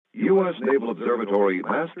U.S. Naval Observatory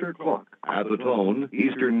Master Clock. At the tone,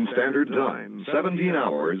 Eastern Standard Time, 17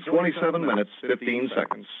 hours, 27 minutes, 15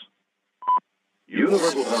 seconds.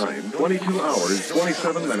 Universal Time, 22 hours,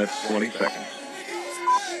 27 minutes, 20 seconds.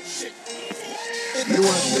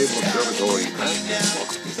 U.S. Naval Observatory Master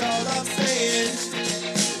Clock. That's all I'm saying.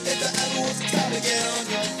 If the ever was time to get on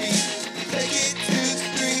your feet, take it to the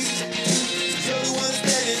street. Show the one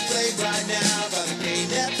standing played right now by the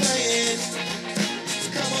game they're playing.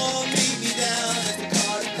 Come on, meet me down at the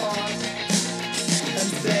car park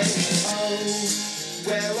and say, oh,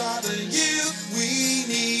 where are the you? We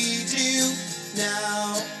need you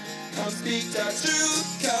now. Come speak the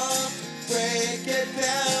truth, come break it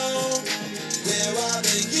down. Where are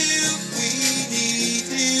the you? We need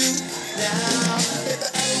you now. If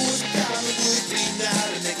the ever was time, it would be now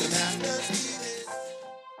to make the master see this.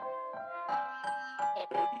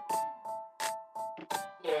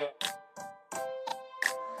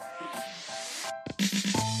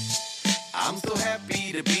 I'm so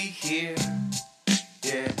happy to be here.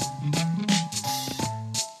 Yeah.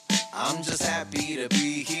 I'm just happy to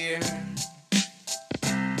be here.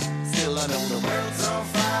 Still I know the world's on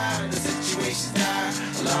fire, the situation's dire.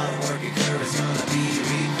 A lot of work and courage gonna be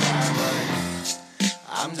required, but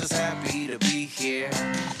I'm just happy to be here.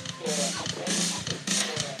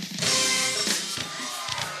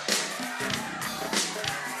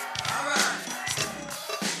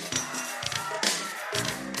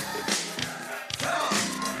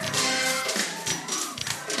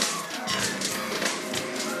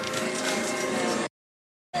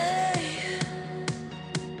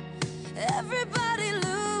 Everybody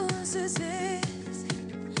loses it.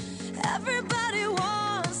 Everybody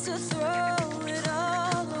wants to throw it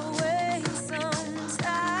all away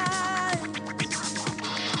sometime.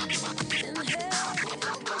 In hell.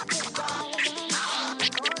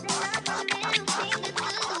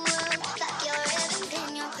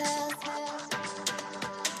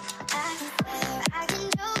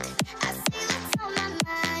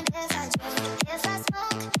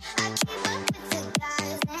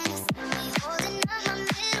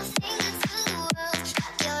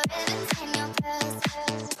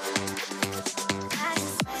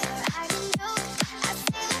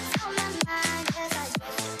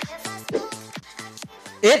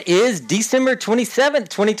 It is December 27th,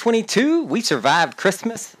 2022. We survived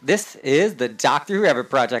Christmas. This is the Doctor Whoever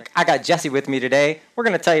Project. I got Jesse with me today. We're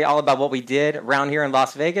going to tell you all about what we did around here in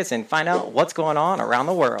Las Vegas and find out what's going on around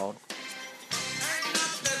the world.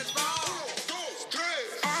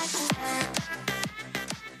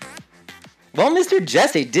 Well, Mr.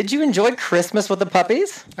 Jesse, did you enjoy Christmas with the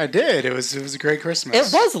puppies? I did. It was a great Christmas.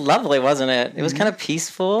 It was lovely, wasn't it? It was kind of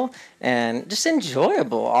peaceful and just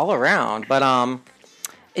enjoyable all around. But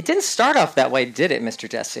it didn't start off that way, did it, Mr.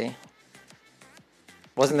 Jesse?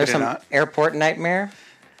 Wasn't there some airport nightmare?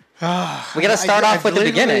 We got to start off with the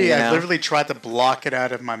beginning. I literally tried to block it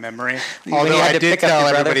out of my memory. When you Although had I to did pick up tell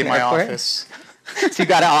your brother everybody in from the my airport? office. So you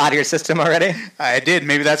got it all out of your system already? I did.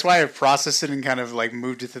 Maybe that's why I processed it and kind of like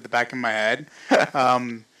moved it to the back of my head.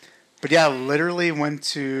 But yeah, literally went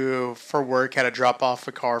for work, had to drop off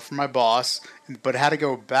a car for my boss, but had to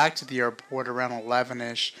go back to the airport around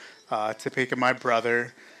 11-ish to pick up my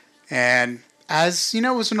brother. And as, you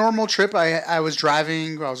know, it was a normal trip. I was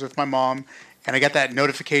driving, I was with my mom, and I got that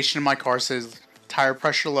notification in my car says tire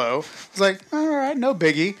pressure low. I was like, all right, no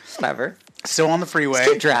biggie. Whatever. Still on the freeway.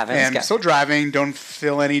 Still driving. And still driving. Don't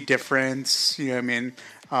feel any difference. You know what I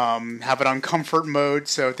mean? Have it on comfort mode.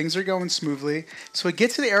 So things are going smoothly. So we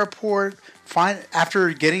get to the airport. After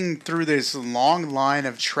getting through this long line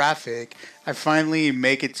of traffic, I finally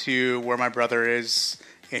make it to where my brother is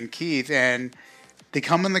and Keith. And they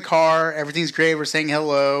come in the car. Everything's great. We're saying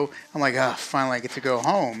hello. I'm like, finally I get to go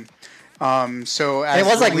home. So as it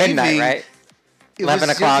was like leaving, midnight, right? 11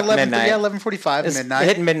 o'clock, midnight. Yeah, 11:45, midnight.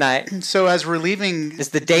 Hitting midnight. So as we're leaving... It's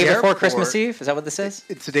the day before airport, Christmas Eve? Is that what this is?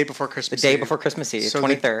 It's the day before Christmas The day Eve. before Christmas Eve, So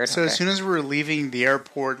 23rd. So as soon as we're leaving the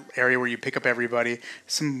airport area where you pick up everybody,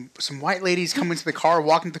 some white ladies come into the car,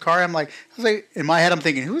 walk into the car. I was like, in my head, I'm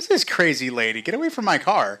thinking, who's this crazy lady? Get away from my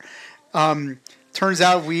car. Turns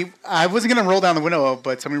out I wasn't going to roll down the window,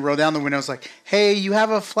 but somebody rolled down the window and was like, hey, you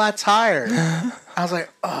have a flat tire. I was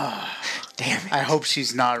like, oh, damn it. I hope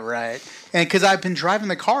she's not right. And because I've been driving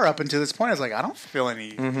the car up until this point, I was like, I don't feel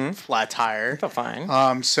any flat tire. That's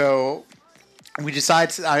fine. So I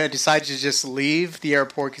decided to just leave the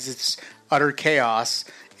airport because it's utter chaos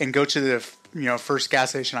and go to the first gas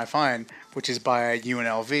station I find, which is by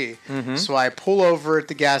UNLV. So I pull over at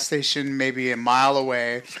the gas station maybe a mile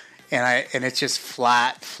away. And it's just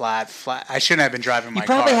flat. I shouldn't have been driving my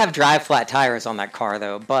car. You probably have dry flat tires on that car,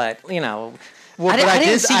 though. But, Well, I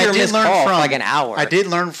didn't see your missed learn call for like an hour. I did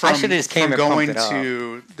learn from, should've just came from and going pumped it up.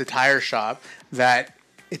 to the tire shop that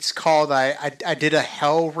it's called. I did a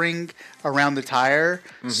hell ring around the tire,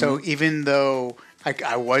 so even though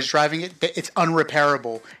I was driving it, it's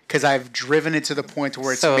unrepairable because I've driven it to the point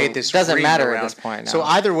where it's So, made this. doesn't ring matter at around. this point So now.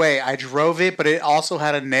 either way, I drove it, but it also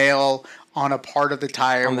had a nail on a part of the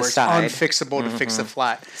tire On the where it's side. unfixable to fix the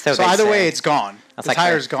flat. So So they either way, say. it's gone. That's The like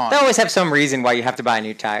tire's they, gone. They always have some reason why you have to buy a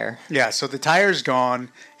new tire. Yeah, so the tire's gone,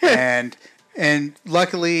 and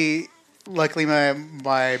luckily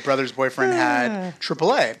my brother's boyfriend had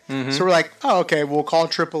AAA. Mm-hmm. So we're like, oh, okay, we'll call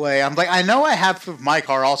AAA. I'm like, I know I have for my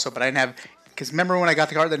car also, but I didn't have, because remember when I got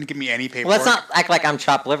the car, they didn't give me any paperwork. Well, let's not act like I'm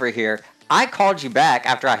chopped liver here. I called you back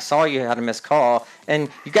after I saw you had a missed call, and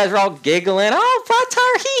you guys were all giggling. Oh, flat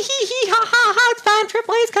tire, ha ha, it's fine.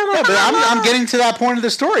 AAA's coming. Yeah, but I'm getting to that point of the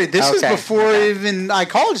story. This is Okay, before okay. even I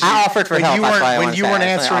called you. I offered for When help, you that's weren't, why I when wanted you to weren't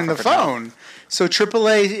ask. I answering the offered for help. phone. So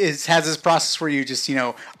AAA has this process where you just,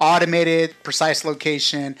 automated, precise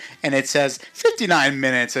location, and it says 59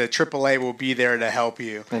 minutes, AAA will be there to help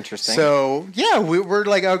you. Interesting. So, yeah, we're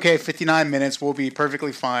like, okay, 59 minutes, we'll be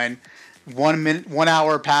perfectly fine. 1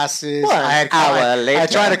 hour passes. 1 hour later. I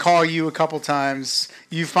tried to call you a couple times.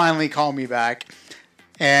 You finally call me back.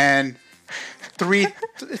 And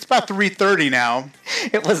it's about 3:30 now.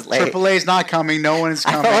 It was late. AAA's not coming. No one is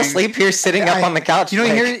I coming. fell asleep here sitting up on the couch.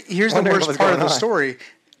 like, Here's the wondering worst what was part of going the on. story.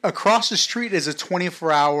 Across the street is a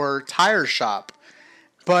 24-hour tire shop,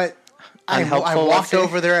 but I Unhelpful, walked was he?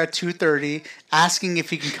 over there at 2:30, asking if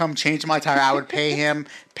he can come change my tire. I would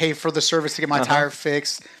pay for the service to get my tire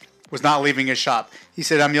fixed. Was not leaving his shop. He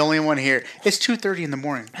said, "I'm the only one here." It's 2:30 in the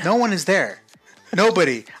morning. No one is there.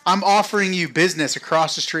 Nobody. I'm offering you business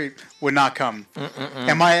across the street. Would not come.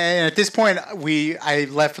 And at this point, I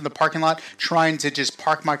left from the parking lot trying to just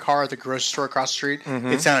park my car at the grocery store across the street.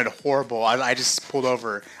 It sounded horrible. I just pulled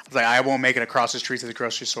over. I was like, I won't make it across the street to the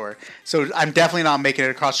grocery store. So I'm definitely not making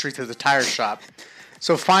it across the street to the tire shop.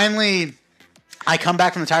 So finally, I come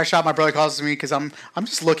back from the tire shop. My brother calls me because I'm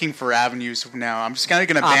just looking for avenues now. I'm just kind of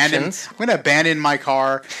going to Options. abandon my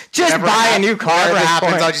car. Just Whatever buy a new car at Whatever this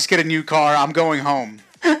happens, point. I'll just get a new car. I'm going home.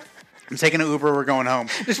 I'm taking an Uber. We're going home.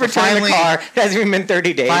 Just But return the car. It hasn't even been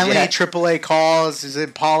 30 days Finally, yet. AAA calls.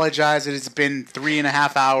 Apologize. It's been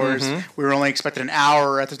 3.5 hours. We were only expecting an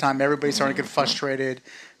hour at the time. Everybody's starting to get frustrated.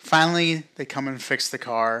 Finally, they come and fix the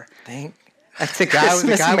car. That's a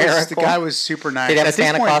Christmas miracle. The guy was super nice. Did he have a At this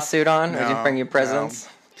Santa point- Claus suit on? Or did he No, bring you presents?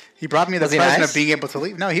 He brought me the Was he present nice? of being able to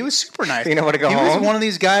leave. No, he was super nice. You know where to go he home? was one of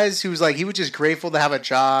these guys who was like, he was just grateful to have a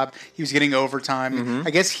job. He was getting overtime. Mm-hmm.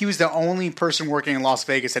 I guess he was the only person working in Las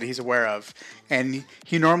Vegas that he's aware of. And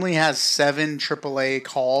he normally has 7 AAA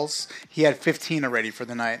calls. He had 15 already for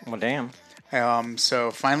the night. Well, damn.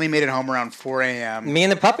 So finally made it home around 4 a.m. Me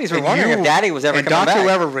and the puppies were And wondering if Daddy was ever and coming Dr. back.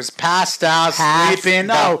 Weber was passed out, Passed sleeping.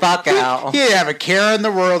 the fuck out. He didn't have a care in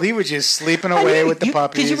the world. He was just sleeping away with the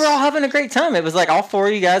puppies. Because you were all having a great time. It was like all 4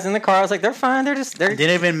 of you guys in the car. I was like, they're fine. They're Didn't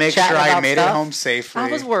even make chatting sure I about made stuff. it home safely.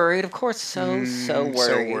 I was worried, of course, so worried. So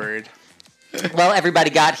worried. Well, everybody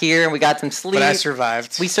got here and we got some sleep. But I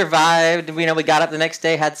survived. We survived. We got up the next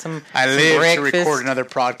day, had some. I some lived breakfast. to record another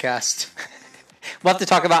podcast. We'll have to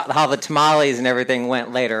talk about how the tamales and everything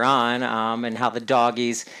went later on, and how the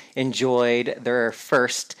doggies enjoyed their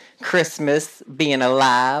first Christmas being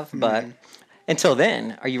alive. But until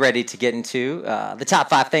then, are you ready to get into the top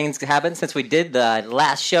 5 things that happened since we did the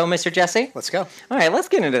last show, Mr. Jesse? Let's go. All right, let's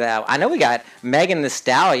get into that. I know we got Megan Thee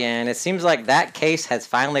Stallion. It seems like that case has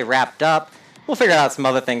finally wrapped up. We'll figure out some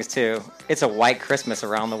other things too. It's a white Christmas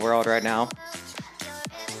around the world right now.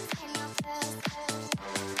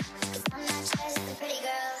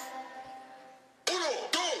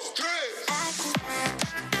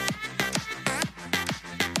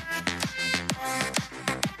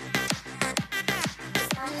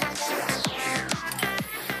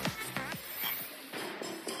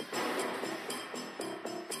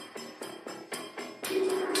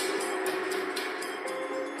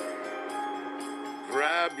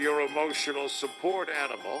 Grab your emotional support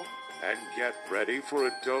animal and get ready for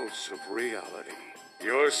a dose of reality.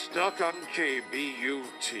 You're stuck on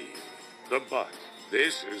KBUT, The Butt.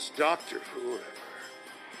 This is Dr. Whoever.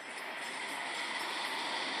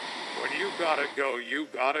 When you gotta go, you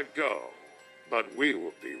gotta go. But we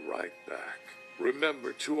will be right back.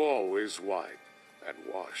 Remember to always wipe and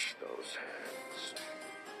wash those hands.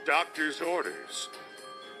 Doctor's orders.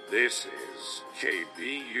 This is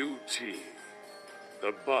KBUT,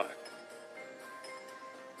 The Butt.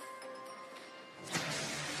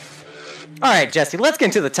 All right, Jesse, let's get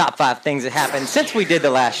into the top 5 things that happened since we did the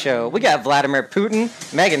last show. We got Vladimir Putin,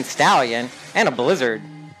 Megan Thee Stallion, and a blizzard.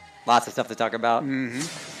 Lots of stuff to talk about.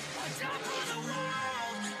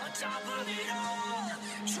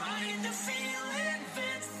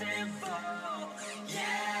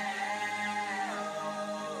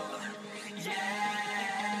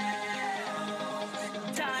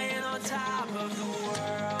 Dying on top of the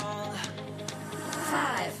world.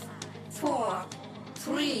 5, 4,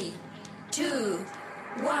 3, 2,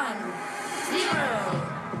 1, 0.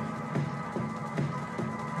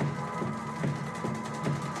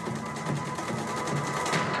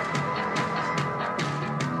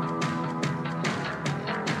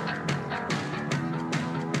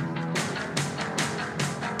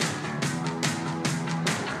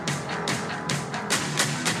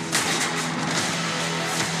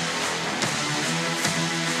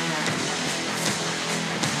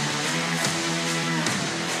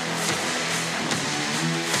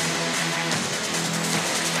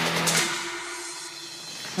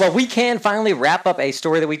 Well, we can finally wrap up a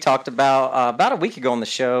story that we talked about a week ago on the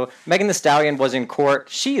show. Megan Thee Stallion was in court.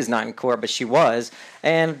 She is not in court, but she was.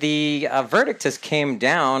 And the verdict has came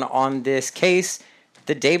down on this case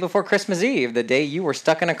the day before Christmas Eve, the day you were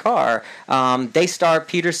stuck in a car. Daystar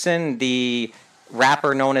Peterson, the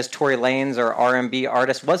rapper known as Tory Lanez, or R&B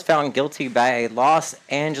artist, was found guilty by a Los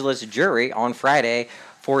Angeles jury on Friday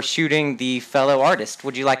for shooting the fellow artist.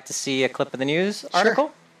 Would you like to see a clip of the news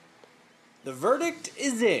article? The verdict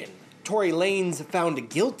is in. Tory Lanez found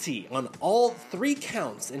guilty on all 3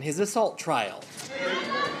 counts in his assault trial,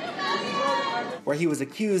 where he was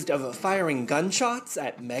accused of firing gunshots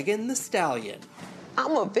at Megan Thee Stallion.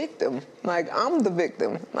 I'm a victim. Like, I'm the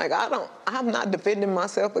victim. Like, I'm not defending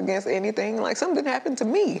myself against anything. Like, something happened to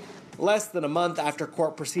me. Less than a month after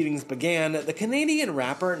court proceedings began, the Canadian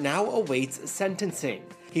rapper now awaits sentencing.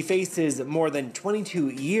 He faces more than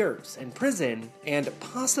 22 years in prison and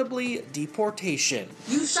possibly deportation.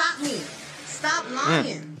 You shot me. Stop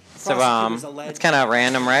lying. So, it's kind of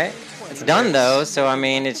random, right? It's done, though, so, I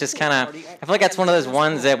mean, it's just kind of... I feel like that's one of those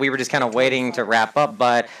ones that we were just kind of waiting to wrap up,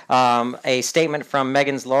 but a statement from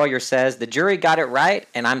Megan's lawyer says, "The jury got it right,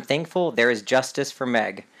 and I'm thankful there is justice for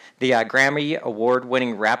Meg." The Grammy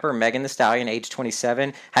Award-winning rapper Megan Thee Stallion, age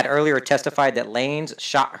 27, had earlier testified that Lanez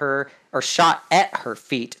shot at her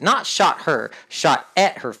feet. Not shot her, shot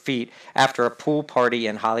at her feet after a pool party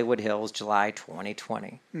in Hollywood Hills, July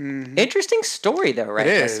 2020. Mm-hmm. Interesting story, though, right,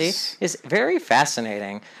 Jesse? It's very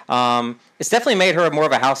fascinating. It's definitely made her more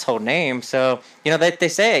of a household name. So, they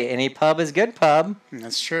say any pub is good pub.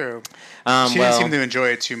 That's true. She didn't seem to enjoy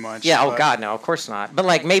it too much. Yeah, oh God, no, of course not.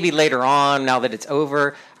 But maybe later on, now that it's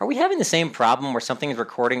over, are we having the same problem where something is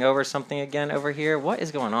recording over something again over here? What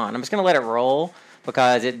is going on? I'm just going to let it roll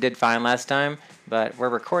because it did fine last time, but we're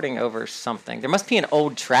recording over something. There must be an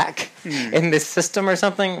old track in this system or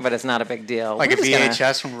something, but it's not a big deal. Like a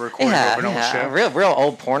VHS when we're recording over an old show? Real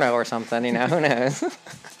old porno or something, who knows?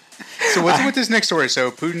 So what's with this next story?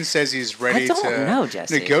 So Putin says he's ready to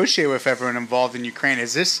negotiate with everyone involved in Ukraine.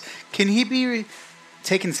 Can he be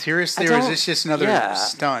taken seriously, or is this just another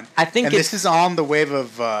stunt? I think this is on the wave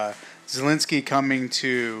of Zelensky coming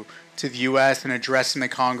to the U.S. and addressing the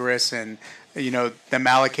Congress, and them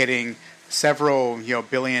allocating several $1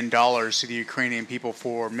 billion to the Ukrainian people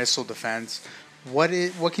for missile defense. What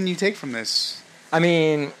can you take from this? I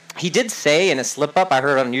mean, he did say in a slip-up, I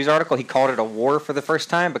heard on a news article, he called it a war for the first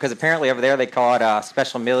time, because apparently over there they call it a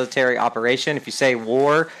special military operation. If you say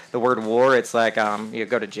war, the word war, it's like you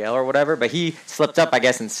go to jail or whatever. But he slipped up, I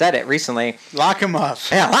guess, and said it recently. Lock him up.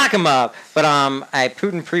 Yeah, lock him up. But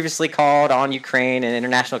Putin previously called on Ukraine and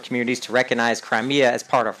international communities to recognize Crimea as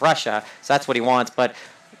part of Russia. So that's what he wants. But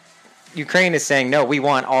Ukraine is saying, no, we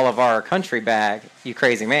want all of our country back, you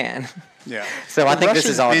crazy man. Yeah. So I think Russia's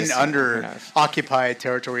this is all been under occupied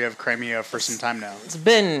territory of Crimea for some time now. It's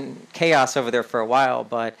been chaos over there for a while,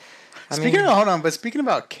 but speaking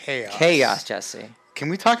about chaos. Chaos, Jesse. Can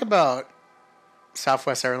we talk about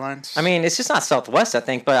Southwest Airlines? I mean, it's just not Southwest, I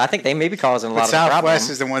think, but I think they may be causing a lot of problems. Southwest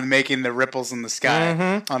is the one making the ripples in the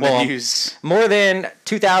sky on the news. More than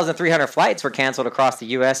 2,300 flights were canceled across the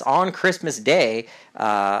U.S. on Christmas Day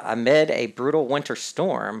amid a brutal winter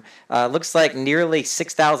storm. Looks like nearly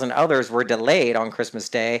 6,000 others were delayed on Christmas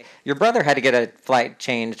Day. Your brother had to get a flight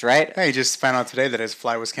changed, right? Yeah, he just found out today that his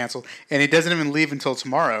flight was canceled, and he doesn't even leave until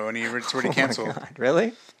tomorrow, and it's already canceled. Oh my God,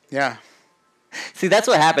 really? Yeah. See, that's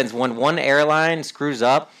what happens when one airline screws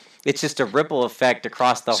up. It's just a ripple effect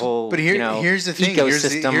across the whole, here's the thing. Here's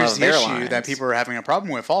the issue that people are having a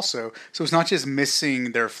problem with also. So it's not just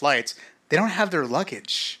missing their flights. They don't have their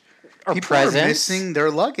luggage. People are missing their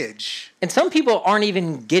luggage. And some people aren't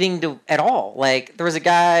even getting to at all. Like, there was a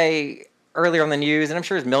guy earlier on the news, and I'm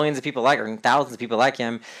sure there's millions of people like her and thousands of people like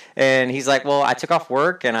him. And he's like, well, I took off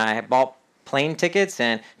work and I bought plane tickets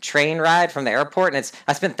and train ride from the airport, and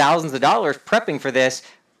I spent thousands of dollars prepping for this,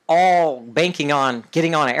 all banking on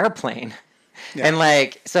getting on an airplane. Yeah. And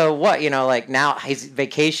like, so what, now his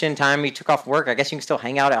vacation time, he took off work. I guess you can still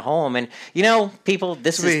hang out at home. And people,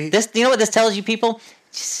 this, you know what this tells you, people?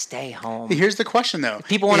 Just stay home. Here's the question, though. If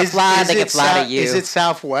people want to fly, they can fly to you. Is it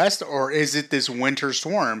Southwest or is it this winter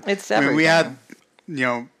storm? It's everything. We had,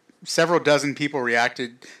 several dozen people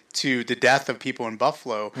reacted to the death of people in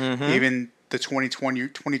Buffalo. Mm-hmm. Even the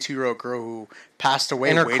 22-year-old girl who passed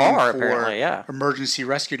away in her waiting car, for emergency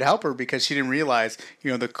rescue to help her because she didn't realize,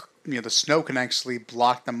 the snow can actually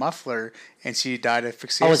block the muffler, and she died of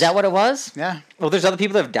asphyxiation. Oh, is that what it was? Yeah. Well, there's other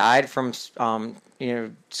people that have died from,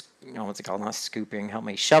 what's it called? Not scooping. Help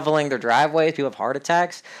me. Shoveling their driveways. People have heart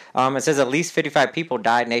attacks. It says at least 55 people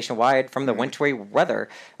died nationwide from the wintry weather.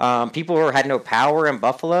 People had no power in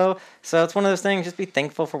Buffalo. So it's one of those things. Just be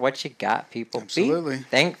thankful for what you got, people. Absolutely. Be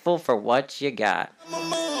thankful for what you got.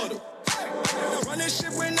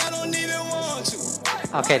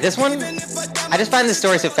 Okay, this one, I just find this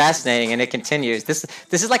story so fascinating, and it continues. This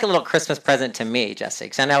is like a little Christmas present to me, Jesse,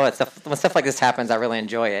 because I know when stuff like this happens, I really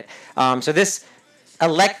enjoy it. So this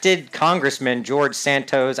elected congressman, George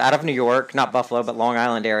Santos, out of New York, not Buffalo, but Long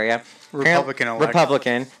Island area. Republican.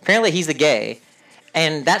 Apparently, he's a gay.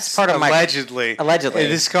 And that's part of Allegedly.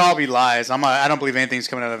 This could all be lies. I don't believe anything's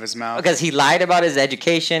coming out of his mouth. Because he lied about his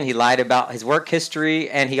education, he lied about his work history,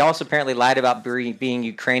 and he also apparently lied about being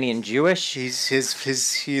Ukrainian Jewish.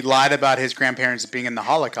 He lied about his grandparents being in the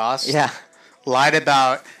Holocaust. Yeah. Lied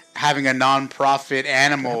about having a non-profit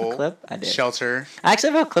animal shelter. I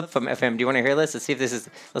actually have a clip of him. Do you want to hear this? Let's see if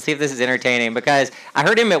this is entertaining. Because I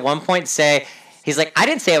heard him at one point say, he's like, I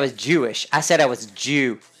didn't say I was Jewish. I said I was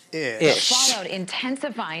Jew. The fallout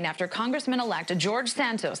intensifying after Congressman-elect George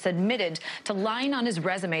Santos admitted to lying on his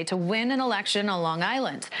resume to win an election on Long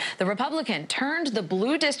Island. The Republican turned the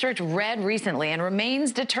blue district red recently and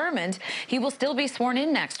remains determined he will still be sworn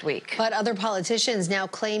in next week. But other politicians now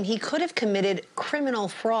claim he could have committed criminal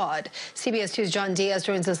fraud. CBS 2's John Diaz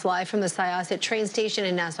joins us live from the Syosset train station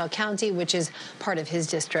in Nassau County, which is part of his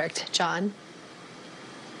district. John?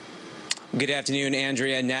 Good afternoon,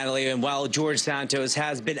 Andrea and Natalie. And while George Santos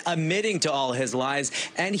has been admitting to all his lies,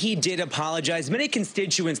 and he did apologize, many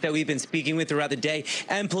constituents that we've been speaking with throughout the day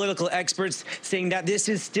and political experts saying that this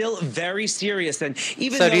is still very serious. And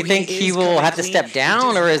even so, do you think he will have to step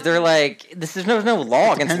down, or is there there's no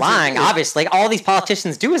law against lying? Obviously, all these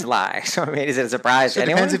politicians do is lie. So I mean, is it a surprise to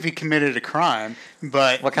anyone? It depends if he committed a crime.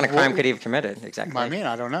 But what kind of crime could he have committed exactly? I mean,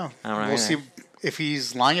 I don't know. We'll see if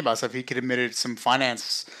he's lying about stuff. He could have admitted some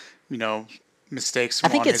finance. Mistakes. I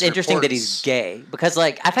think it's interesting that he's gay because,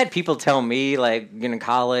 I've had people tell me, in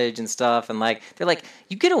college and stuff, and they're like,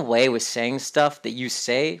 you get away with saying stuff that you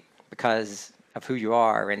say because of who you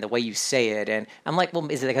are and the way you say it, and I'm like, well,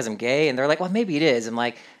 is it because I'm gay? And they're like, well, maybe it is. I'm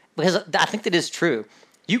like, because I think that is true.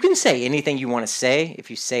 You can say anything you want to say if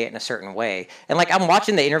you say it in a certain way. And I'm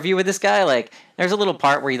watching the interview with this guy. There's a little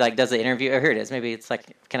part where he does the interview. Oh, here it is. Maybe it's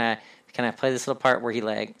can I play this little part where he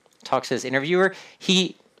talks to his interviewer?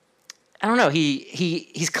 I don't know.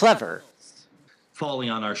 He's clever.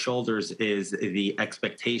 Falling on our shoulders is the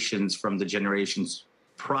expectations from the generations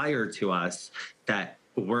prior to us that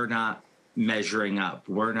we're not measuring up.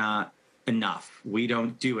 We're not enough. We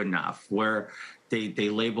don't do enough. They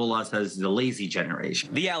label us as the lazy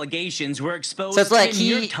generation. The allegations were exposed. So it's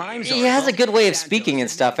New York Times he has a good way of speaking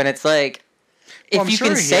and stuff, and it's if you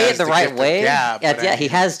can say it the right way, he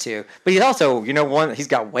has to. But he's also, he's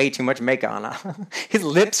got way too much makeup on. His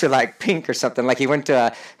lips are pink or something. Like he went to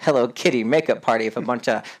a Hello Kitty makeup party with a bunch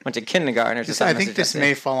of kindergartners or something. I think this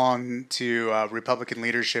may fall on to Republican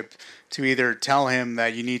leadership to either tell him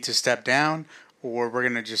that you need to step down or we're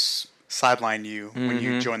going to just sideline you when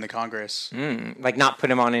you join the Congress. Not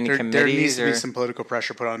put him on any committees? There needs to be some political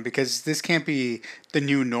pressure put on him because this can't be the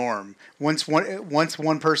new norm. Once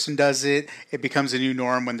one person does it, it becomes a new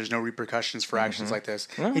norm when there's no repercussions for actions like this.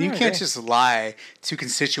 And you can't just lie to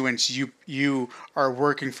constituents you are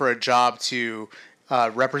working for a job to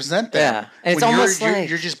represent them. Yeah, and it's almost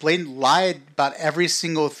you're just blatant lied about every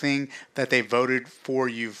single thing that they voted for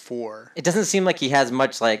you for. It doesn't seem like he has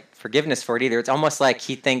much forgiveness for it either. It's almost like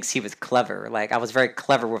he thinks he was clever. I was very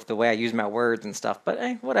clever with the way I use my words and stuff. But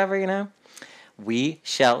hey, whatever, We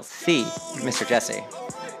shall see, Mr. Jesse.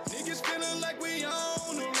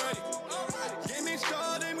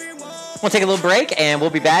 We'll take a little break, and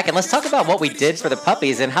we'll be back, and let's talk about what we did for the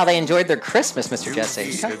puppies and how they enjoyed their Christmas, Mr.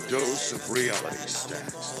 Jesse. A dose of reality,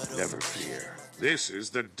 Stats. Never fear. This is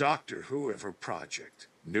the Doctor Whoever Project.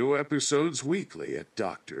 New episodes weekly at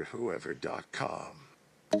drwhoever.com.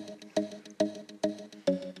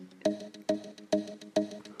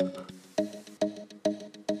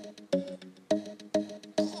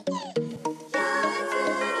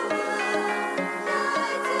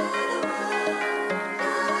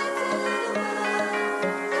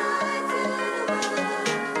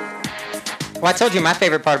 Well, I told you my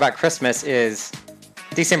favorite part about Christmas is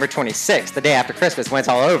December 26th, the day after Christmas, when it's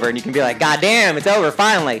all over, and you can be like, God damn, it's over,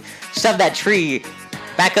 finally. Shove that tree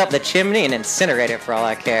back up the chimney and incinerate it for all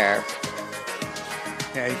I care.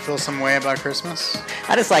 Yeah, you feel some way about Christmas?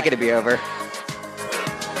 I just like it to be over.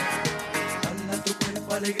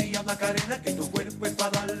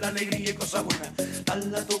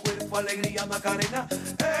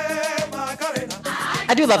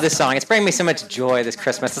 I do love this song. It's bringing me so much joy this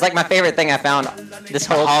Christmas. It's like my favorite thing I found this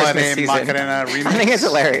whole Christmas season. Macarena remix. I think it's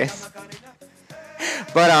hilarious.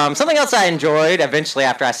 But something else I enjoyed eventually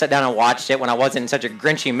after I sat down and watched it when I wasn't in such a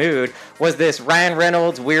grinchy mood was this Ryan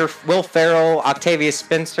Reynolds, Will Ferrell, Octavia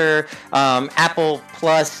Spencer, Apple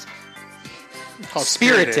Plus,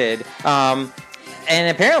 Spirited.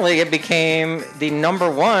 And apparently it became the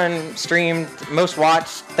 #1 streamed, most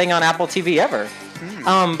watched thing on Apple TV ever. And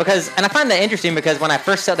I find that interesting because when I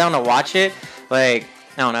first sat down to watch it, like,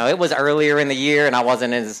 I don't know, it was earlier in the year and I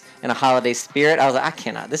wasn't as in a holiday spirit. I was like, I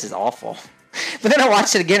cannot, this is awful. But then I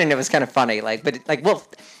watched it again and it was kind of funny. I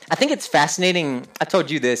think it's fascinating. I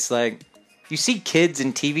told you this, like, you see kids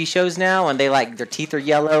in TV shows now and they their teeth are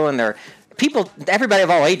yellow and everybody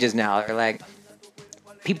of all ages now are like,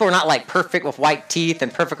 people are not like perfect with white teeth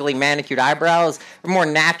and perfectly manicured eyebrows. They're more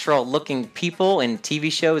natural looking people in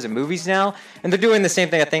TV shows and movies now. And they're doing the same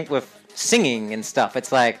thing, I think, with singing and stuff.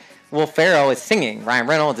 It's like, Will Ferrell is singing. Ryan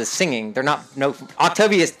Reynolds is singing. They're not,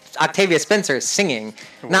 Octavia Spencer is singing.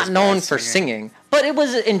 Not known for singing. But it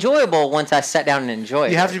was enjoyable once I sat down and enjoyed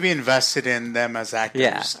it. You have to be invested in them as actors.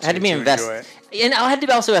 Yeah, I had to be invested. And I had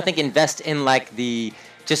to also, I think, invest in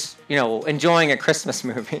enjoying a Christmas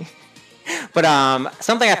movie. But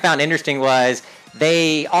something I found interesting was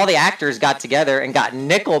all the actors got together and got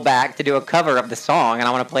Nickelback to do a cover of the song, and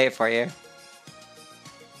I want to play it for you.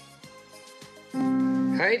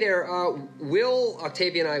 Hi there, Will,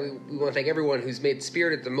 Octavia, and I, we want to thank everyone who's made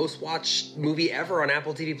Spirited the most watched movie ever on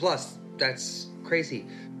Apple TV+. That's crazy.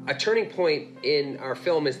 A turning point in our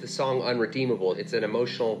film is the song Unredeemable. It's an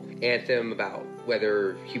emotional anthem about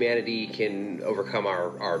whether humanity can overcome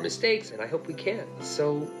our mistakes, and I hope we can.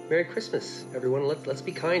 So, Merry Christmas, everyone. Let's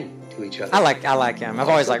be kind to each other. I like him. I've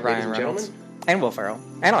always liked Ryan Reynolds. And Will Ferrell.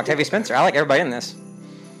 And Octavia Spencer. I like everybody in this.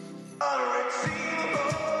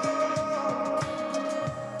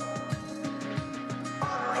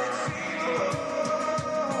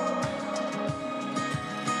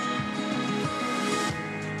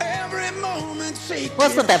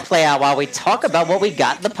 Let's let that play out while we talk about what we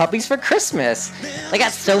got the puppies for Christmas. They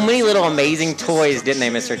got so many little amazing toys, didn't they,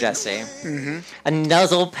 Mr. Jesse? Mm-hmm. A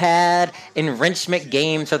nuzzle pad, enrichment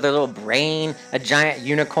games for their little brain, a giant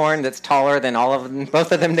unicorn that's taller than all of them,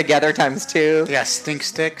 both of them together times 2. Yeah, stink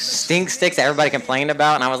sticks. Stink sticks that everybody complained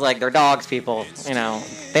about, and I was like, they're dogs, people. You know,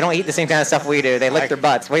 they don't eat the same kind of stuff we do. They lick their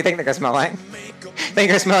butts. What do you think they're going to smell like? Think they're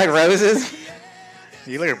going to smell like roses?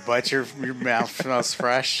 You lick your butt, your mouth smells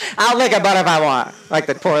fresh. I'll lick a butt if I want. Like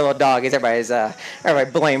the poor little doggies. Everybody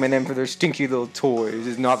blaming them for their stinky little toys.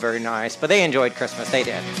 It's not very nice. But they enjoyed Christmas. They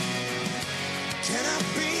did.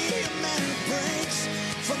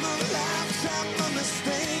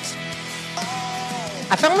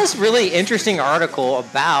 I found this really interesting article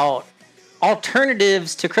about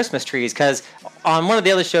alternatives to Christmas trees, because on one of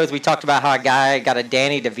the other shows we talked about how a guy got a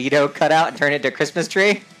Danny DeVito cutout and turned it into a Christmas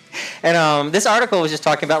tree. And this article was just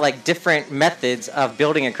talking about like different methods of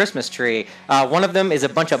building a Christmas tree. One of them is a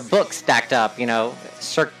bunch of books stacked up,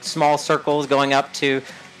 small circles going up to,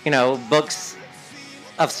 books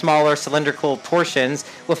of smaller cylindrical portions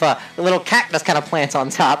with a little cactus kind of plant on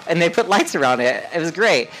top, and they put lights around it. It was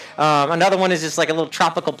great. Another one is just like a little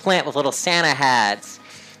tropical plant with little Santa hats.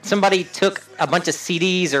 Somebody took a bunch of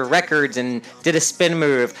CDs or records and did a spin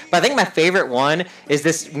move. But I think my favorite one is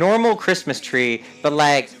this normal Christmas tree, but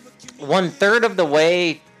like 1/3 of the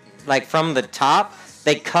way, like from the top,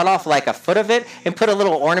 they cut off like a foot of it and put a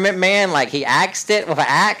little ornament man, like he axed it with an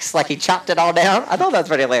axe, like he chopped it all down. I thought that was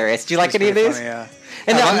pretty hilarious. Do you like any of these? Funny, yeah.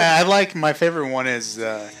 And I like, my favorite one is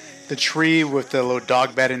the tree with the little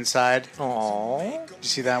dog bed inside. Aww. Did you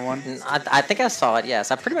see that one? I think I saw it, yes.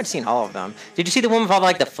 I've pretty much seen all of them. Did you see the one with all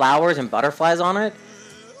like the flowers and butterflies on it?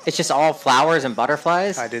 It's just all flowers and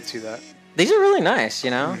butterflies. I did see that. These are really nice,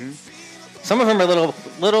 Mm-hmm. Some of them are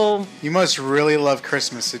little. You must really love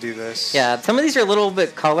Christmas to do this. Yeah, some of these are a little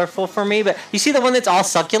bit colorful for me, but you see the one that's all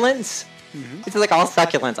succulents? Mm-hmm. It's like all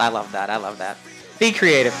succulents. I love that. I love that. Be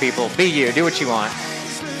creative, people. Be you. Do what you want.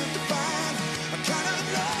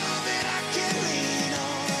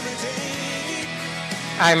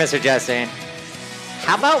 All right, Mr. Jesse.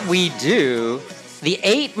 How about we do the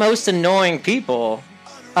 8 most annoying people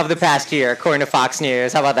of the past year, according to Fox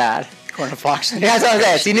News? How about that? According to Fox News. Yeah, that's what I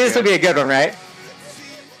said. So you knew this would be a good one, right?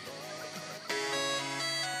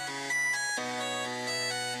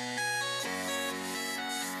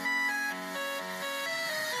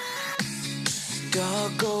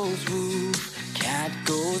 Dog goes woof, cat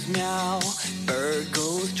goes meow, bird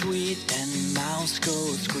goes tweet, and mouse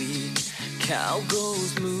goes squeak. Cow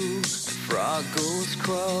goes moo, frog goes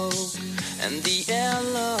croak, and the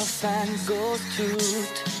elephant goes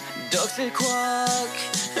toot. Ducks say quack,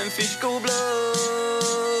 and fish go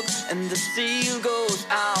blub, and the seal goes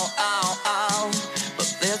ow, ow, ow.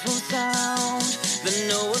 But there's one sound that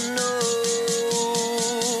no one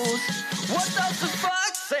knows. What does the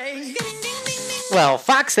fox say? Well,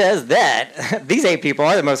 Fox says that these 8 people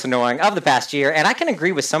are the most annoying of the past year, and I can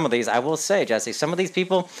agree with some of these. I will say, Jesse, some of these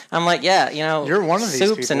people, I'm like, yeah, you know, you're one of these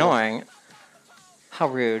Soup's people. Annoying. How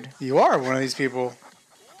rude. You are one of these people.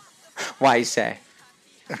 Why you say?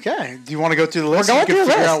 Okay. Do you want to go through the list? We're going so you through can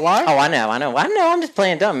the figure list. out why? Oh, I know. I'm just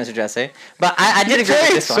playing dumb, Mr. Jesse. But I did agree with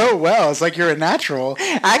this one. so well. It's like you're a natural.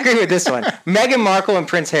 I agree with this one. Meghan Markle and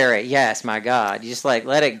Prince Harry. Yes, my God. You just like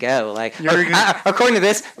let it go. Like according to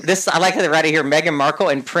this, I like it right here. Meghan Markle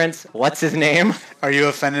and Prince. What's his name? Are you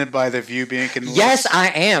offended by the View being in the Yes, list?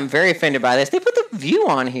 I am very offended by this. They put the View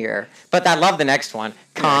on here, but I love the next one.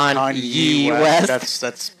 Kanye West.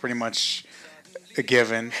 That's pretty much a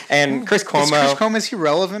given. And Chris Cuomo. Is Chris Cuomo, is he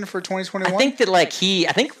relevant for 2021? I think that I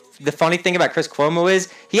think the funny thing about Chris Cuomo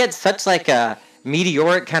is he had such like a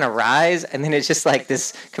meteoric kind of rise, and then it's just like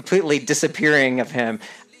this completely disappearing of him.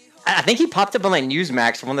 I think he popped up on like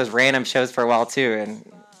Newsmax from one of those random shows for a while too,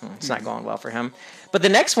 and it's not going well for him. But the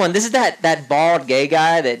next one, this is that bald gay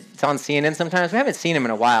guy that's on CNN sometimes. We haven't seen him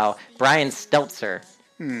in a while. Brian Stelter.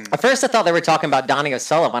 At first I thought they were talking about Donnie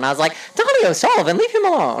O'Sullivan. I was like, Donnie O'Sullivan, leave him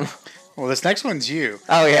alone. Well, this next one's you.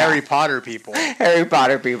 Oh, yeah. Harry Potter people. Harry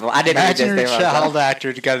Potter people. I didn't Imagine read you're this. a child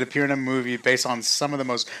actor got to appear in a movie based on some of the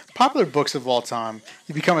most popular books of all time.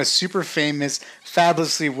 You become a super famous,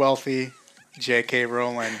 fabulously wealthy J.K.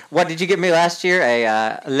 Rowling. What did you get me last year?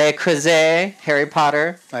 A Le Creuset Harry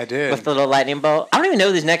Potter. I did. With the little lightning bolt. I don't even know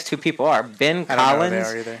who these next 2 people are. Ben I don't know who Collins they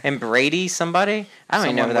are either. and Brady somebody. I don't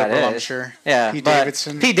even know who Someone that liberal, is. I'm sure. Yeah. Pete but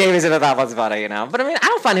Davidson. Pete Davidson, I thought was about it, you know. But I mean, I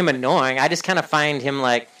don't find him annoying. I just kind of find him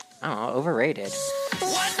like, I don't know, overrated.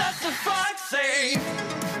 What does the fox say?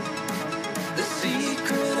 The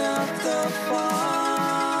secret of the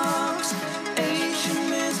fox, ancient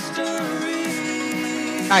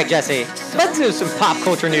mystery. All right, Jesse, let's do some pop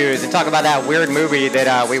culture news and talk about that weird movie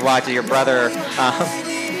that we watched with your brother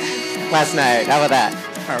last night. How about that?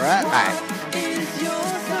 All right. All right.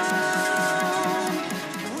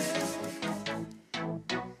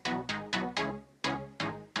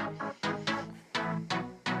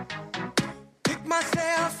 Pick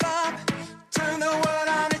myself up, turn the world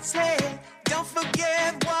on its head. Don't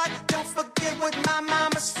forget what my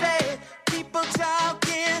mama said. People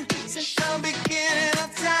talking since the beginning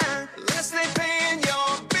of time. Unless they paying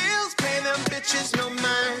your bills, pay them bitches no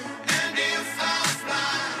mind. And if I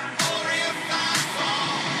fly, or if I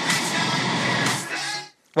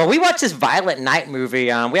Well, we watched this Violent Night movie.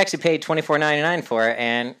 We actually paid $24.99 for it,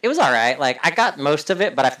 and it was all right. Like, I got most of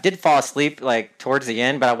it, but I did fall asleep like towards the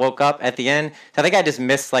end. But I woke up at the end. So I think I just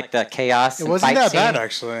missed like the chaos. It and wasn't fight that scene. bad,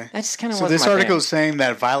 actually. That just kind of So wasn't this my article thing. is saying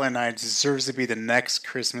that Violent Night deserves to be the next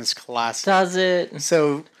Christmas classic. Does it?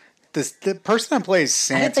 So the person that plays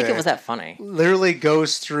Santa, I didn't think it was that funny. literally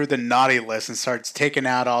goes through the naughty list and starts taking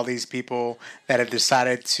out all these people that have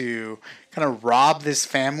decided to kind of rob this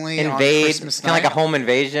family on Invade, Christmas kind of night. like a home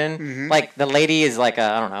invasion. Mhm. Like the lady is like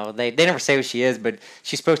I don't know. They never say who she is, but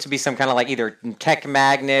she's supposed to be some kind of like either tech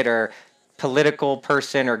magnate or political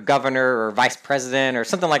person or governor or vice president or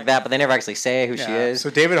something like that. But they never actually say who she Yeah. is. So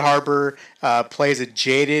David Harbour plays a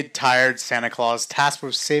jaded, tired Santa Claus tasked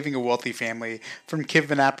with saving a wealthy family from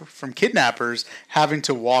kidnappers having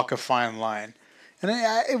to walk a fine line. And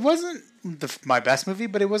it wasn't my best movie,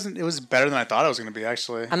 but it was better than I thought it was going to be,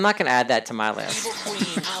 actually. I'm not going to add that to my list.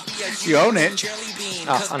 You own it.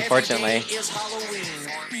 Oh, unfortunately.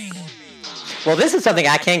 Well, this is something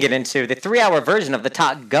I can get into. The 3-hour version of the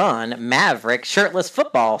Top Gun Maverick shirtless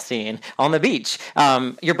football scene on the beach.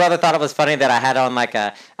 Your brother thought it was funny that I had on like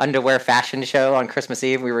a underwear fashion show on Christmas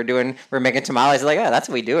Eve. We were making tamales. He's like, oh, that's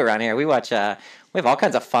what we do around here. We watch, we have all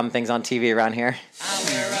kinds of fun things on TV around here. I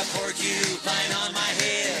wear a porcupine on my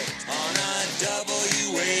head on a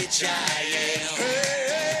WHIL.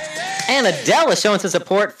 And Adele is showing some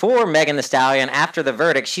support for Megan Thee Stallion after the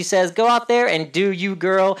verdict. She says, go out there and do you,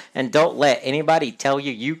 girl, and don't let anybody tell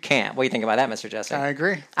you you can't. What do you think about that, Mr. Jesse? I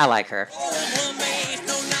agree. I like her.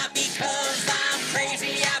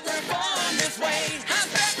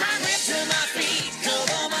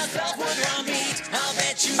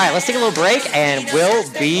 All right, let's take a little break, and we'll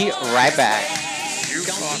be right back.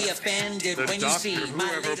 The Doctor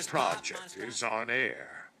Whoever Project is on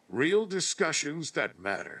air. Real discussions that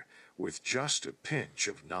matter with just a pinch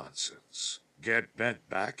of nonsense. Get bent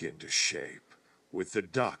back into shape with the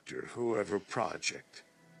Doctor Whoever Project.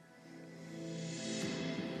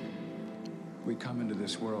 We come into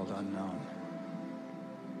this world unknown,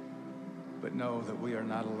 but know that we are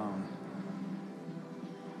not alone.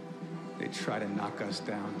 They try to knock us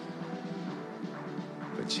down,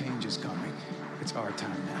 but change is coming. It's our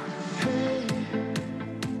time now.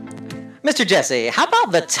 Mr. Jesse, how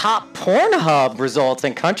about the top Pornhub results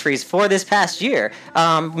in countries for this past year?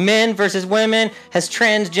 Men versus women. Has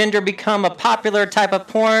transgender become a popular type of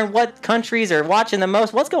porn? What countries are watching the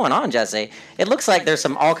most? What's going on, Jesse? It looks like there's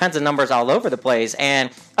all kinds of numbers all over the place.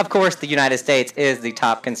 And, of course, the United States is the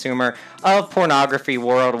top consumer of pornography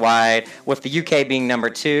worldwide, with the UK being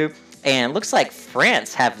number 2. And looks like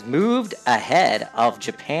France have moved ahead of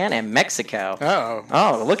Japan and Mexico.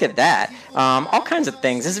 Oh, look at that. All kinds of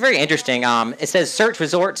things. This is very interesting. It says search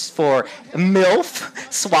resorts for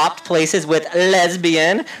MILF, swapped places with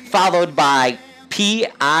lesbian, followed by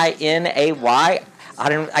PINAY.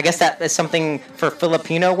 I guess that is something for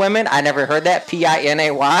Filipino women. I never heard that,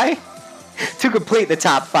 PINAY. To complete the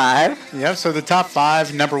top 5. Yep, so the top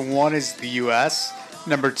 5, number 1 is the U.S.,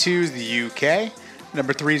 number 2 is the UK,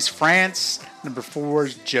 number 3 is France. Number 4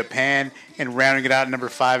 is Japan. And rounding it out, number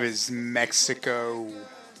 5 is Mexico.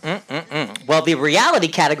 Well, the reality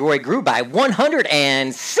category grew by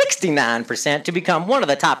 169% to become one of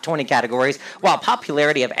the top 20 categories, while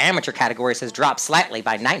popularity of amateur categories has dropped slightly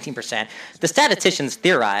by 19%. The statisticians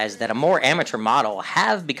theorize that a more amateur model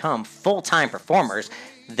have become full-time performers.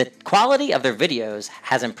 The quality of their videos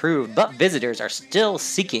has improved, but visitors are still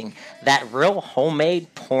seeking that real homemade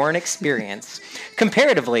porn experience.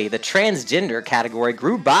 Comparatively, the transgender category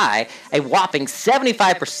grew by a whopping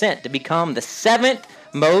 75% to become the 7th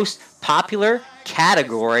most popular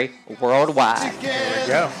category worldwide. There we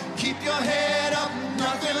go. Keep your head up,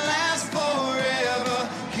 nothing lasts forever.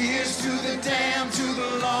 Here's to the damn, to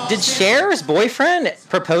the lost. Did Cher's boyfriend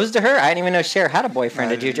propose to her? I didn't even know Cher had a boyfriend.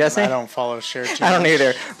 Did you, Jesse? I don't follow Cher too I don't much.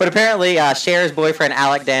 either. But apparently, Cher's boyfriend,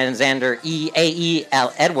 Alexander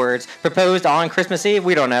E.A.E.L. Edwards, proposed on Christmas Eve.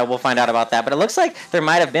 We don't know. We'll find out about that. But it looks like there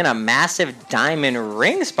might have been a massive diamond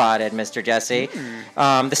ring spotted, Mr. Jesse.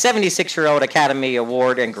 The 76-year-old Academy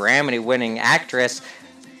Award and Grammy-winning actress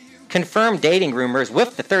confirmed dating rumors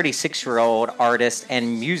with the 36-year-old artist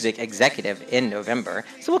and music executive in November.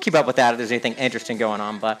 So we'll keep up with that if there's anything interesting going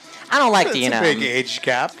on. But I don't like It's a big age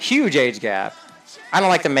gap. Huge age gap. I don't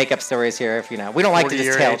like to make up stories here if we don't like to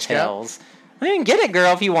just 40-year tell age gap. tales. I mean, get it,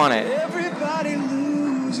 girl, if you want it. Everybody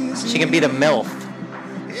loses. She can be the MILF.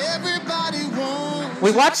 Everybody wants.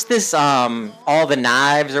 We watched this All the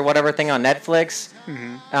Knives or whatever thing on Netflix.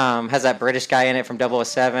 Has that British guy in it from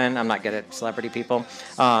 007. I'm not good at celebrity people.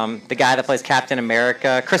 The guy that plays Captain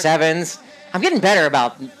America, Chris Evans. I'm getting better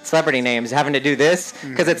about celebrity names, having to do this,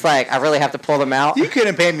 because it's like I really have to pull them out. You could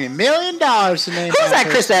have paid me $1 million to name Who's that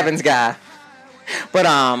Chris Evans guy? But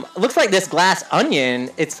it looks like this Glass Onion,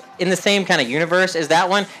 it's in the same kind of universe as that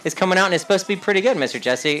one, is coming out and it's supposed to be pretty good, Mr.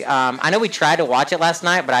 Jesse. I know we tried to watch it last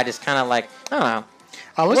night, but I just kind of I don't know.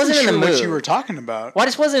 I wasn't in the sure what mood. you were talking about. Well, I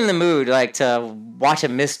just wasn't in the mood to watch a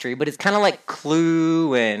mystery, but it's kind of like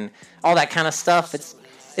Clue and all that kind of stuff. It's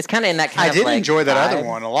kind of in that kind I of did enjoy that vibe. other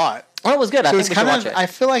one a lot. Oh, it was good. I think we should watch it. I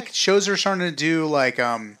feel like shows are starting to do like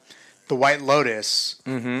The White Lotus,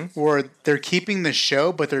 where they're keeping the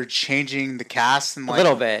show, but they're changing the cast and A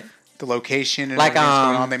little bit. the location and Like, everything's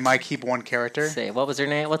going on. They might keep one character. Let's see, what was her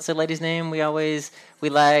name? What's the lady's name we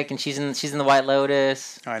like, and she's in The White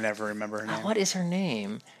Lotus. I never remember her name. What is her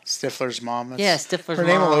name? Stifler's mom. Yeah, Stifler's Her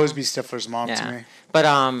name will mom. always be Stifler's mom to me.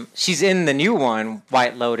 But she's in the new one,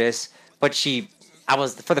 White Lotus, but I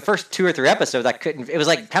was for the first 2 or 3 episodes, I couldn't. It was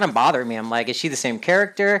like kind of bothering me. I'm like, is she the same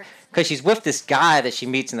character? Because she's with this guy that she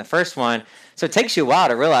meets in the first one. So it takes you a while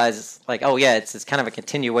to realize, like, oh yeah, it's kind of a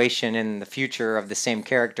continuation in the future of the same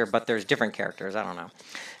character, but there's different characters. I don't know.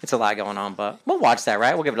 It's a lot going on, but we'll watch that,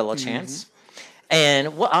 right? We'll give it a little chance.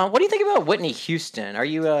 And what do you think about Whitney Houston? Are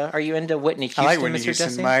you into Whitney Houston? I like Whitney Mr.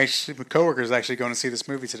 Houston. Jesse? My coworker is actually going to see this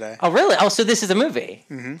movie today. Oh really? Oh, so this is a movie.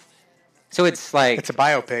 Mm-hmm. So it's like it's a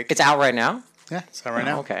biopic. It's out right now. Yeah, it's out right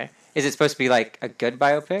now. Okay. Is it supposed to be like a good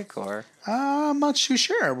biopic or? I'm not too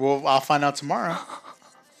sure. I'll find out tomorrow.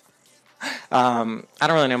 I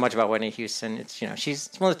don't really know much about Whitney Houston. It's she's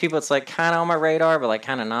one of those people that's like kind of on my radar, but like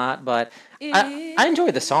kind of not. But I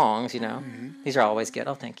enjoy the songs. These are always good.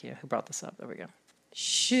 Oh, thank you. Who brought this up? There we go.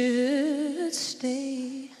 Should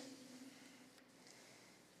stay,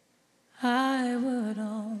 I would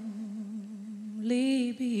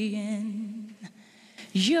only be in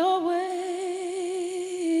your way.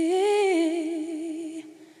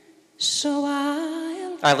 So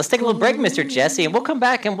All right, let's take a little break, Mr. Jesse, and we'll come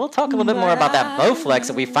back and we'll talk a little bit more about that Bowflex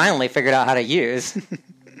that we finally figured out how to use.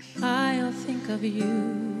 I'll think of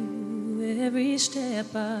you every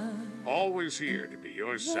step of. Always here to be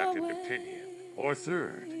your second opinion, or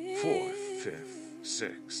third, fourth, fifth,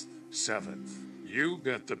 sixth, seventh. You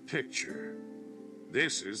get the picture.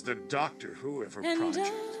 This is the Doctor Whoever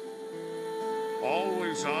Project.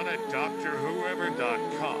 Always on at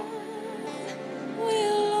DoctorWhoever.com.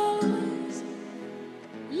 We'll always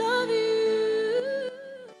love you.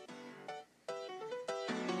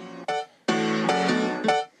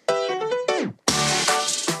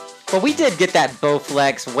 Well, we did get that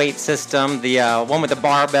Bowflex weight system, the one with the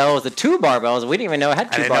barbells, the 2 barbells. We didn't even know it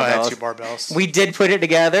had 2 barbells. I didn't know it had 2 barbells. We did put it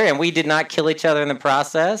together, and we did not kill each other in the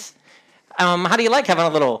process. How do you like having a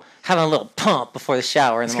little pump before the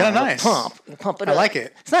shower? It's kind of nice. Pump it I up. like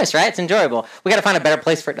it. It's nice, right? It's enjoyable. We got to find a better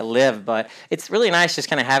place for it to live, but it's really nice just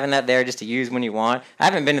kind of having that there just to use when you want. I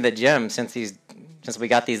haven't been to the gym since we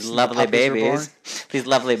got these lovely babies. These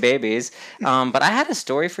lovely babies. But I had a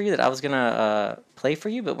story for you that I was gonna play for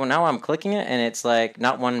you, but now I'm clicking it and it's like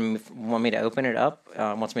not wanting me to open it up.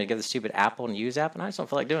 Wants me to give the stupid Apple News app, and I just don't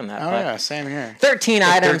feel like doing that. Oh yeah, same here. 13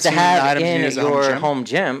 items to have in your home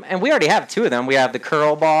gym, and we already have 2 of them. We have the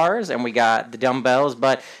curl bars and we got the dumbbells.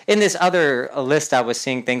 But in this other list, I was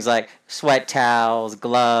seeing things like sweat towels,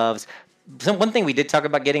 gloves. One thing we did talk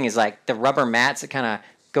about getting is like the rubber mats that kind of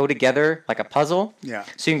go together like a puzzle. Yeah.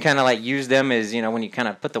 So you can kind of like use them as, when you kind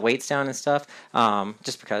of put the weights down and stuff,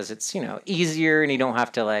 just because it's, easier and you don't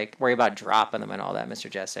have to like worry about dropping them and all that, Mr.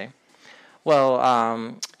 Jesse. Well,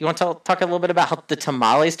 you want to talk a little bit about how the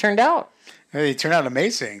tamales turned out? They turned out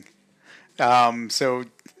amazing. So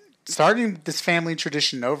starting this family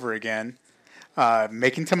tradition over again,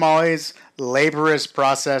 making tamales, laborious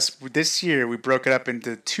process. This year we broke it up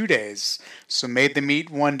into 2 days. So made the meat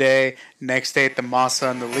one day, next day at the masa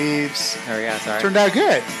and the leaves. Oh yeah, sorry. Turned out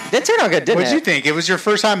good. It turned out good, didn't it? What did you think? It was your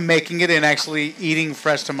first time making it and actually eating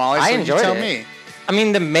fresh tamales. I enjoyed it. Tell me. I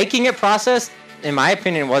mean, the making it process, in my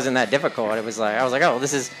opinion, wasn't that difficult. It was like I was like, oh,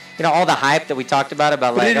 this is all the hype that we talked about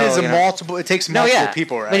But like it is it takes multiple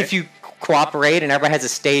people, right? But if you cooperate and everybody has a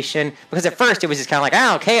station, because at first it was just kind of like,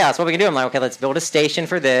 chaos, what we can do? I'm like, okay, let's build a station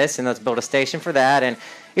for this and let's build a station for that. And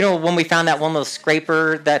when we found that one little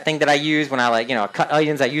scraper, that thing that I use when I cut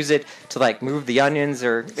onions, I use it to like move the onions,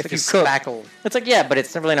 or if you cook. Spackle. It's like, yeah, but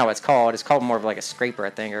it's really not what it's called. It's called more of like a scraper,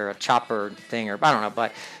 I think, or a chopper thing, or I don't know,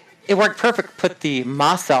 but it worked perfect. Put the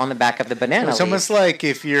masa on the back of the banana It's leaf. almost like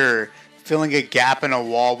if you're filling a gap in a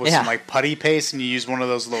wall with some like putty paste and you use one of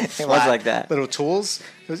those little flat, It was like that. little tools.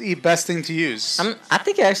 It was the best thing to use. I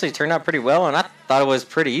think it actually turned out pretty well, and I thought it was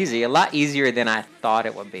pretty easy. A lot easier than I thought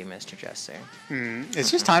it would be, Mr. Jesse.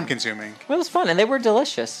 It's just time consuming. Well, it was fun, and they were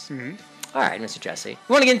delicious. All right, Mr. Jesse. You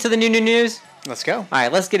want to get into the new news? Let's go. All right,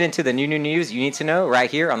 let's get into the new news you need to know right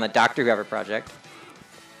here on the Dr. Whoever Project.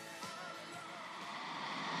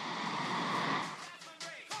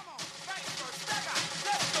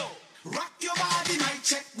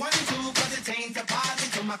 Check 1, 2, 'cause it ain't a party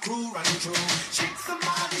till my crew run through. Shake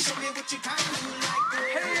somebody, show me what you can do like.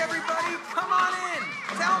 Hey everybody, come on in.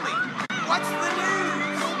 Tell me, what's the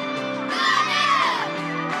news?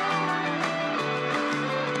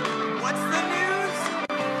 What's the news?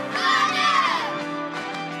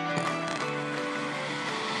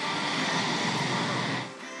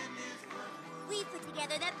 We put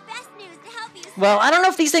together the best news to help you. Well, I don't know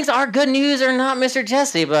if these things are good news or not, Mr.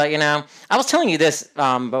 Jesse, but, I was telling you this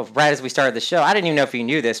right as we started the show. I didn't even know if you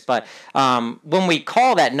knew this, but when we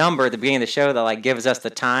call that number at the beginning of the show that, gives us the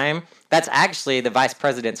time, that's actually the vice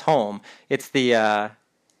president's home. It's the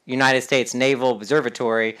United States Naval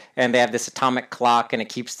Observatory, and they have this atomic clock, and it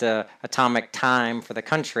keeps the atomic time for the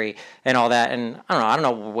country and all that. And I don't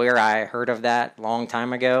know where I heard of that a long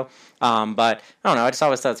time ago, but I don't know. I just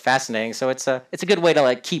always thought it's fascinating. So it's a good way to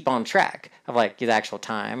like keep on track of like the actual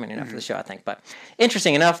time and for the show, I think. But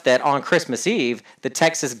interesting enough that on Christmas Eve, the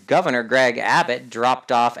Texas governor Greg Abbott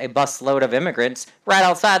dropped off a busload of immigrants right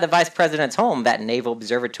outside the vice president's home, that Naval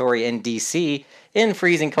Observatory in D.C., in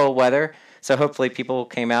freezing cold weather. So hopefully people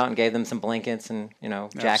came out and gave them some blankets and,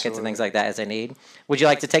 jackets and things like that as they need. Would you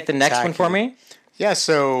like to take the next one for me? Yeah,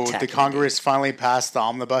 so the Congress finally passed the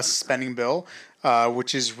omnibus spending bill,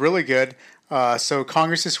 which is really good. So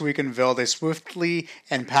Congress this week unveiled a swiftly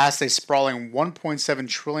and passed a sprawling $1.7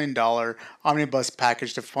 trillion omnibus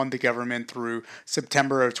package to fund the government through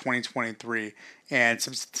September of 2023. And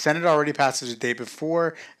the Senate already passed it the day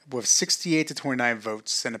before with 68 to 29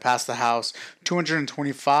 votes, and it passed the House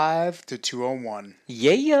 225 to 201.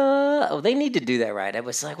 Yeah. Oh, they need to do that right. It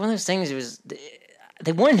was like one of those things,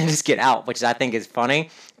 they wanted to just get out, which I think is funny,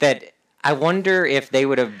 that I wonder if they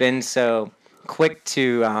would have been so quick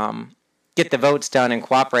to get the votes done and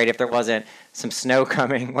cooperate if there wasn't some snow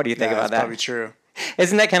coming. What do you think about that? That's probably true.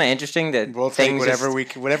 Isn't that kind of interesting that we'll take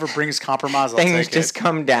whatever brings compromise? Things just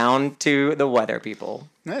come down to the weather, people.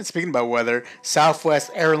 Yeah, speaking about weather,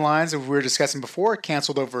 Southwest Airlines, as we were discussing before,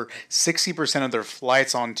 canceled over 60% of their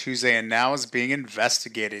flights on Tuesday and now is being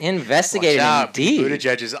investigated. Investigated, indeed.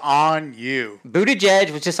 Buttigieg is on you.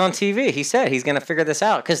 Buttigieg was just on TV. He said he's going to figure this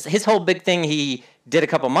out because his whole big thing he did a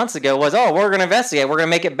couple months ago was, we're going to investigate. We're going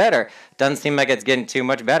to make it better. Doesn't seem like it's getting too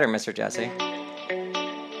much better, Mr. Jesse.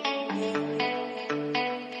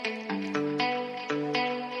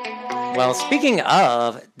 Well, speaking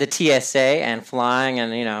of the TSA and flying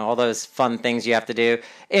and, all those fun things you have to do,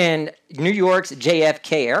 in New York's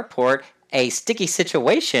JFK Airport, a sticky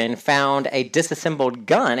situation found a disassembled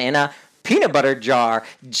gun in a peanut butter jar,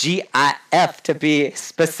 GIF to be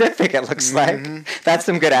specific, it looks like. That's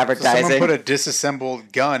some good advertising. So someone put a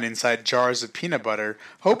disassembled gun inside jars of peanut butter,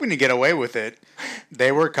 hoping to get away with it.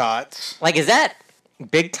 They were caught. Like, is that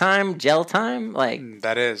big time jail time? Like,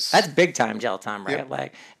 that's big time jail time, right? Yep.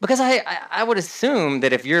 Like, because I would assume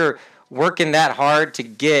that if you're working that hard to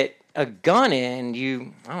get a gun in,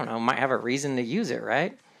 you might have a reason to use it,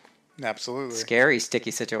 right? Absolutely. Scary, sticky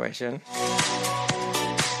situation.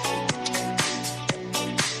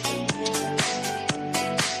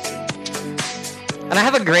 And I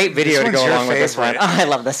have a great video to go along with this one. Oh, I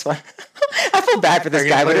love this one. I feel bad for this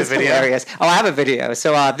guy, but it's hilarious. Oh, I have a video.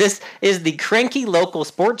 So this is the cranky local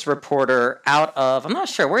sports reporter out of, I'm not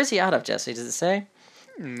sure, where is he out of, Jesse? Does it say?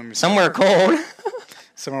 Somewhere cold.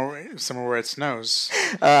 Somewhere where it snows.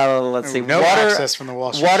 Let's see. No access from the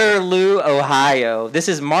Wall Street. Waterloo, Ohio. This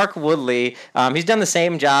is Mark Woodley. He's done the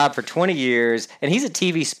same job for 20 years, and he's a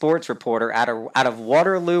TV sports reporter out of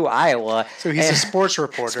Waterloo, Iowa. So he's a sports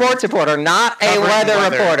reporter. Sports reporter, not a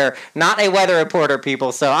weather reporter. Not a weather reporter,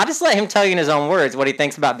 people. So I just let him tell you in his own words what he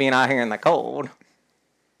thinks about being out here in the cold.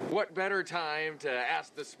 What better time to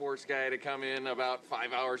ask the sports guy to come in about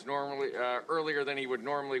 5 hours earlier than he would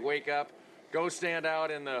normally wake up? Go stand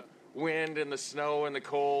out in the wind and the snow and the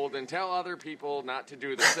cold and tell other people not to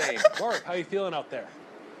do the same. Mark, how you feeling out there?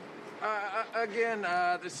 Again,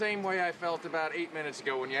 the same way I felt about 8 minutes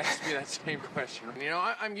ago when you asked me that same question.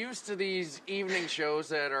 I'm used to these evening shows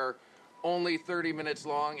that are only 30 minutes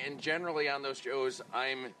long, and generally on those shows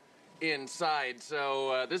I'm inside.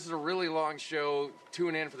 So this is a really long show.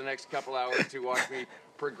 Tune in for the next couple hours to watch me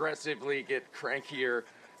progressively get crankier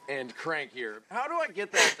and crankier. How do I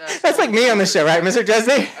get that? That's like me on the show, right, Mr.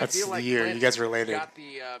 Jesse? That's the year. You guys related.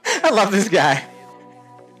 I love this guy.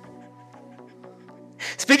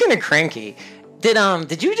 Speaking of cranky,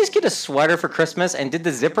 did you just get a sweater for Christmas and did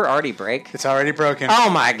the zipper already break? It's already broken. Oh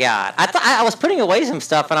my God. I thought I was putting away some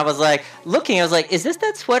stuff and I was like looking, I was like, is this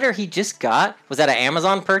that sweater he just got? Was that an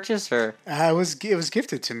Amazon purchase or? It was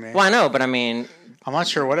gifted to me. Well, I know, but I mean, I'm not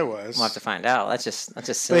sure what it was. We'll have to find out. That's just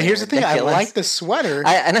silly. But here's the thing. Ridiculous. I like the sweater.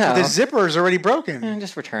 I know. But the zipper is already broken.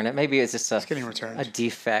 Just return it. Maybe it's just getting returned. A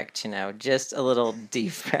defect, just a little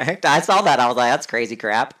defect. I saw that. I was like, that's crazy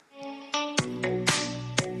crap.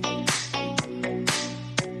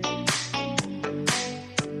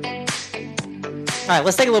 All right,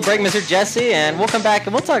 let's take a little break, Mr. Jesse, and we'll come back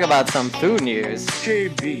and we'll talk about some food news.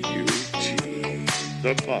 KBUT,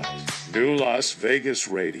 The Buzz, New Las Vegas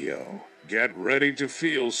Radio. Get ready to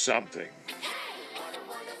feel something.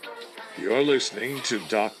 You're listening to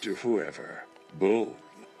Dr. Whoever. Boom.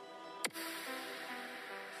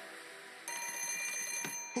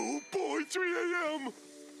 Oh boy, 3 a.m.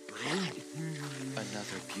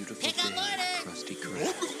 Another beautiful day, Krusty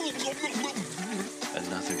Krab.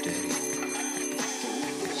 Another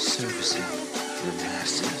servicing the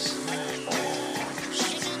masses.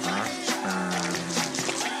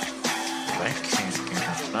 They can't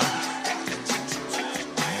get enough.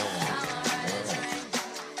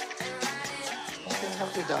 Did you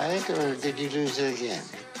have the diet, or did you lose it again?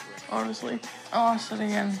 Honestly, I lost it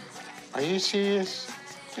again. Are you serious?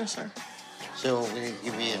 Yes, sir. So, will you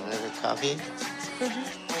give me another copy? Could you?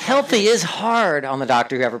 Healthy is hard on the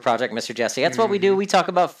Dr. Whoever Project, Mr. Jesse. That's what we do. We talk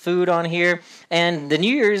about food on here. And the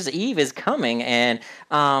New Year's Eve is coming. And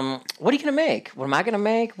what are you going to make? What am I going to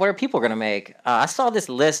make? What are people going to make? I saw this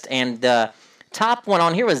list, and the top one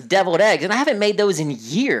on here was deviled eggs. And I haven't made those in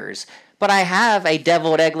years. But I have a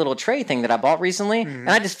deviled egg little tray thing that I bought recently. And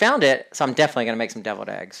I just found it. So I'm definitely going to make some deviled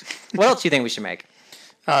eggs. What else do you think we should make?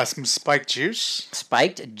 Some spiked juice.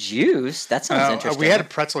 Spiked juice? That sounds interesting. We had a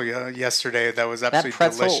pretzel yesterday that was absolutely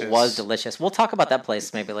delicious. That pretzel was delicious. We'll talk about that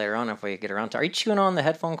place maybe later on if we get around to it. Are you chewing on the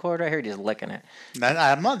headphone cord? I hear you just licking it.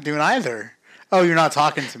 I'm not doing either. Oh, you're not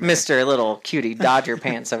talking to me. Mr. Little Cutie Dodger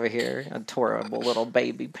Pants over here. Adorable little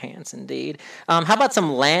baby pants indeed. How about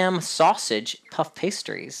some lamb sausage puff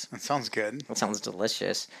pastries? That sounds good. That sounds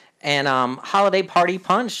delicious. And holiday party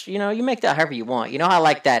punch, you make that however you want. I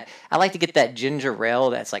like that. I like to get that ginger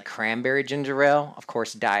ale that's like cranberry ginger ale. Of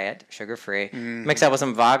course, diet, sugar-free. Mm-hmm. Mix that with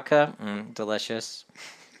some vodka. Delicious.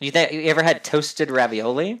 You ever had toasted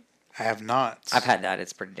ravioli? I have not. I've had that.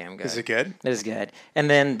 It's pretty damn good. Is it good? It is good. And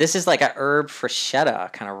then this is like a herb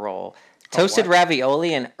bruschetta kind of roll. Toasted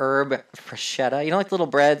ravioli and herb bruschetta. Like little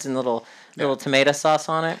breads and little tomato sauce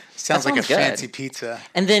on it. Sounds like a fancy pizza.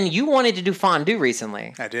 And then you wanted to do fondue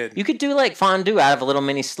recently. I did. You could do like fondue out of a little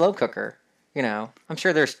mini slow cooker. I'm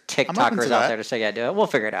sure there's TikTokers out there to say, yeah, do it. We'll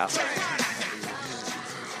figure it out.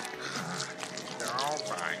 Oh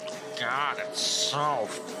my God, it's so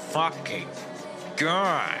fucking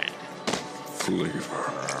good. Flavor.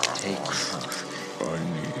 I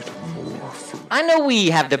need more flavor. I know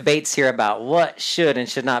we have debates here about what should and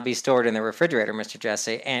should not be stored in the refrigerator, Mr.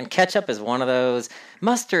 Jesse, and ketchup is one of those.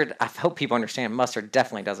 Mustard, I hope people understand, mustard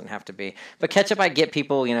definitely doesn't have to be. But ketchup, I get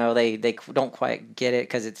people, they don't quite get it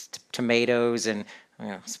because it's tomatoes and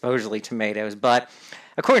supposedly tomatoes. But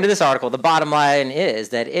according to this article, the bottom line is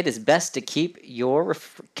that it is best to keep your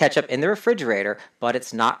ketchup in the refrigerator, but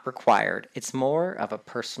it's not required. It's more of a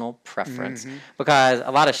personal preference. Mm-hmm. Because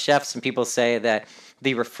a lot of chefs and people say that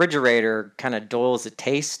the refrigerator kind of dulls the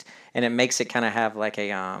taste, and it makes it kind of have like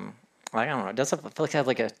a, I don't know, it does feel like it has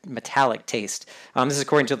like a metallic taste. This is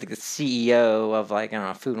according to like the CEO of like, I don't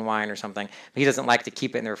know, Food and Wine or something. But he doesn't like to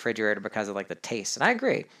keep it in the refrigerator because of like the taste. And I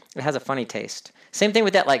agree. It has a funny taste. Same thing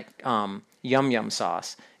with that like yum yum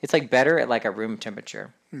sauce. It's like better at like a room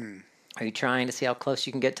temperature. Are you trying to see how close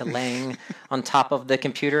you can get to laying on top of the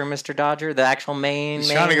computer, Mr. Dodger? The actual main.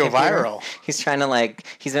 He's trying to go computer? viral. He's trying to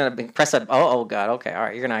he's gonna press a. Oh God. Okay. All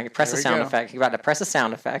right. You're gonna press a sound effect. You're about to press a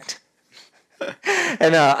sound effect.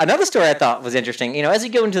 And another story I thought was interesting. As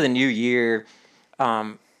you go into the new year,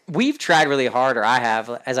 we've tried really hard, or I have,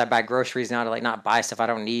 as I buy groceries now, to like not buy stuff I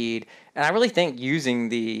don't need. And I really think using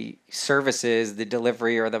the services, the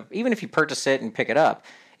delivery, or even if you purchase it and pick it up,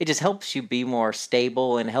 it just helps you be more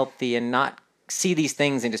stable and healthy and not see these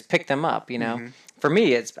things and just pick them up. Mm-hmm. For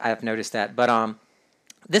me, I've noticed that. But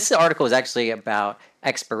this article is actually about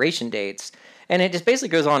expiration dates, and it just basically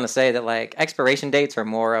goes on to say that like expiration dates are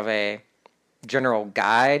more of a general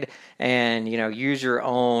guide, and use your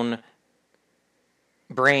own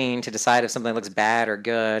brain to decide if something looks bad or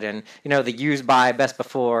good. And the use by, best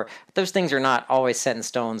before, those things are not always set in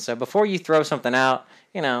stone. So before you throw something out,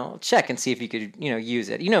 check and see if you could use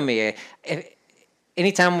it. Me,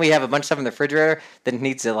 anytime we have a bunch of stuff in the refrigerator that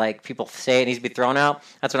needs to, like, people say it needs to be thrown out,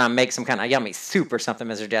 that's when I make some kind of yummy soup or something,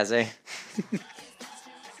 Mr. Jesse.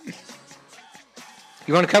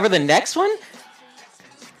 You want to cover the next one?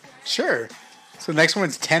 Sure. So the next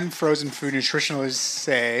one's 10 frozen food nutritionalists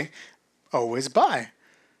say always buy.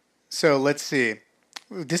 So let's see.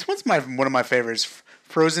 This one's one of my favorites.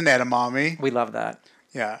 Frozen edamame. We love that.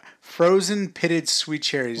 Yeah. Frozen pitted sweet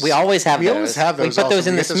cherries. We always have those. We always have those. We put those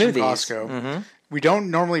in the get those from smoothies. Costco. Mm-hmm. We don't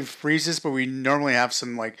normally freeze this, but we normally have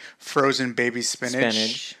some like frozen baby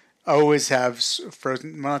spinach. Always have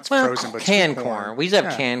frozen, well, not frozen, but canned corn. We usually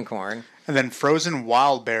have canned corn. And then frozen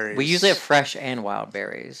wild berries. We usually have fresh and wild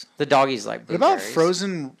berries. The doggies like blueberries. What about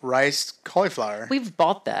frozen rice cauliflower? We've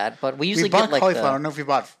bought that, but we usually bought get like cauliflower. I don't know if we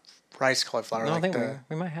bought rice cauliflower. No, like I think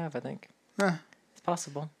we might have. I think it's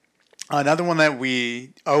possible. Another one that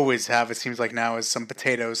we always have, it seems like now, is some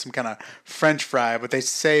potatoes, some kind of French fry. But they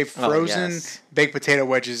say frozen baked potato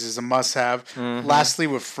wedges is a must-have. Mm-hmm. Lastly,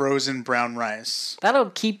 with frozen brown rice. That'll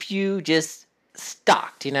keep you just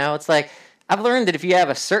stocked. It's like I've learned that if you have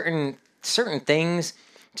a certain things,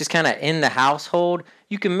 just kind of in the household,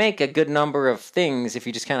 you can make a good number of things if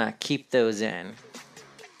you just kind of keep those in.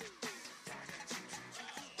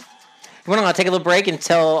 We want to take a little break and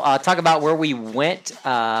talk about where we went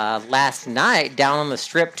last night down on the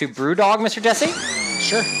strip to Brewdog, Mr. Jesse?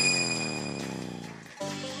 Sure.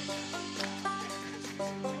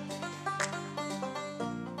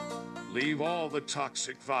 Leave all the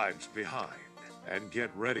toxic vibes behind and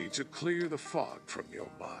get ready to clear the fog from your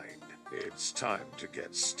mind. It's time to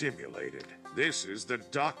get stimulated. This is the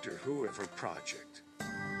Dr. Whoever Project.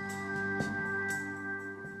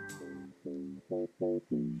 Iko,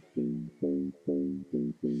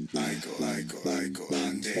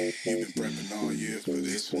 Ande. You've been prepping all year for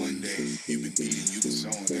this one day. You've been eating, you've been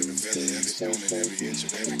sowing every feather, every stone, and every inch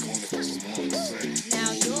of every corner. Cause it's one to say.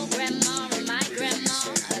 Now your grandma and my grandma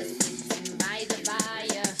are sitting by the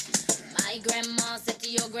fire. My grandma said to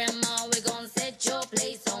your grandma, we're gonna set your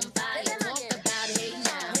place on fire. Talk about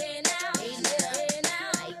hey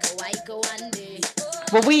now, Iko, Ande.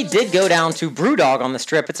 Well, we did go down to Brewdog on the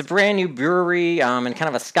strip. It's a brand new brewery and kind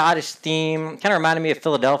of a Scottish theme. Kind of reminded me of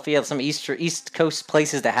Philadelphia, some East Coast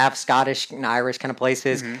places that have Scottish and Irish kind of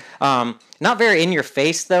places. Mm-hmm. Not very in your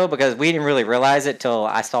face though, because we didn't really realize it till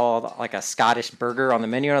I saw like a Scottish burger on the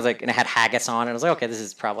menu, and I was like, and it had haggis on it. I was like, okay, this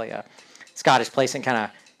is probably a Scottish place, and kind of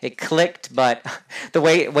it clicked. But the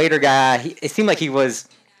waiter guy, it seemed like he was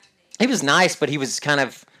nice, but he was kind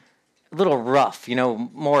of a little rough,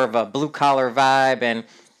 more of a blue collar vibe, and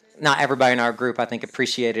not everybody in our group, I think,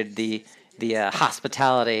 appreciated the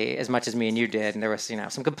hospitality as much as me and you did, and there was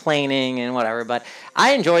some complaining and whatever. But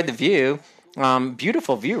I enjoyed the view,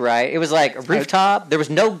 beautiful view, right? It was like a rooftop. There was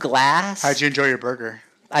no glass. How'd you enjoy your burger?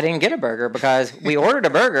 I didn't get a burger because we ordered a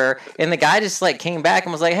burger, and the guy just came back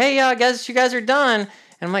and was like, "Hey, I guess you guys are done." And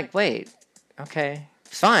I'm like, "Wait, okay."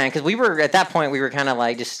 It's fine, because we were, at that point, we were kind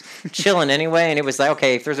of just chilling anyway, and it was like,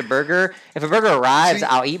 okay, if there's a burger, if a burger arrives,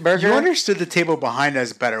 I'll eat burger. You understood the table behind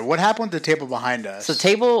us better. What happened with the table behind us? So the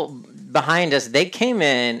table behind us, they came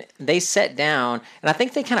in, they sat down, and I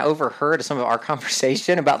think they kind of overheard some of our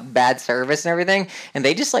conversation about bad service and everything, and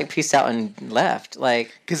they just peaced out and left.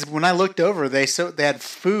 Because when I looked over, they had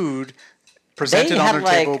food presented on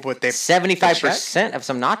their table, but they 75% of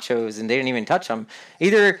some nachos, and they didn't even touch them.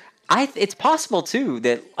 It's possible, too,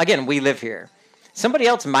 that, again, we live here. Somebody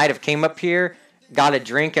else might have came up here, got a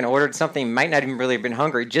drink, and ordered something, might not even really have been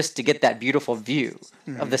hungry, just to get that beautiful view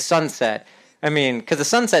of the sunset. I mean, because the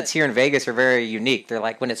sunsets here in Vegas are very unique. They're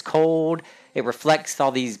when it's cold, it reflects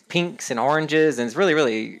all these pinks and oranges, and it's really,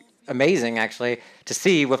 really amazing, actually, to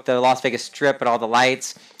see with the Las Vegas Strip and all the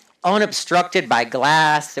lights. Unobstructed by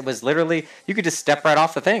glass. It was literally, you could just step right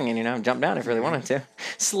off the thing and, jump down if you really wanted to.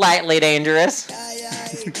 Slightly dangerous.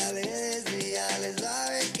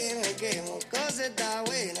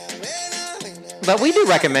 But we do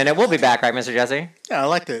recommend it. We'll be back, right, Mr. Jesse? Yeah, I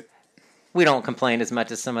liked it. We don't complain as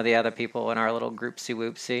much as some of the other people in our little groupsie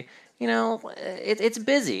whoopsie. It's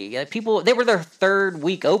busy. People, they were their third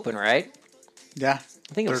week open, right? Yeah.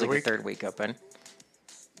 I think it was the third week open.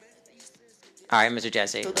 All right, Mr.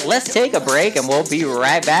 Jesse, let's take a break, and we'll be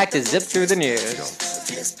right back to zip through the news.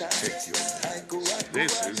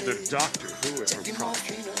 This is the Dr. Whoever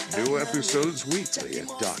Project. New episodes weekly at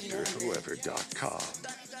drwhoever.com.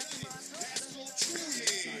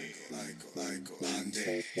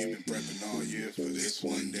 You've been prepping all year for this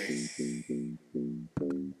one day.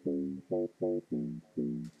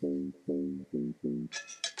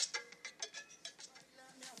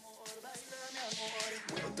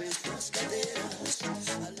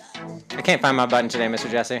 I can't find my button today, Mr.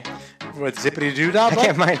 Jesse. What, zippity-doo-dah I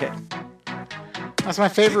can't find it. That's my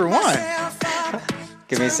favorite one.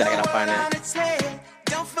 Give me a second, I'll find it.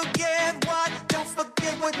 Don't forget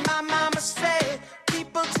what my mama said.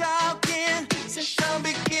 People talking since the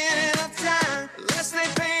beginning of time. Unless they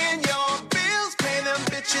paying your bills, pay them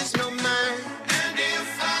bitches no mind. And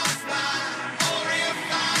if I fly, or if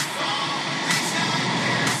I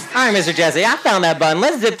fall. All right, Mr. Jesse, I found that button.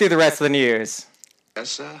 Let's zip through the rest of the news.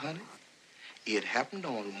 Yes, sir, honey. It happened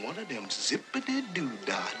on one of them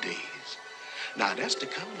zippity-doo-dah days. Now, that's the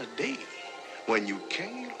kind of day when you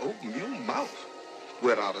can't open your mouth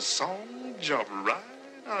without a song jump right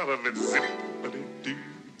out of it.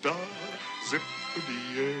 Zippity-doo-dah,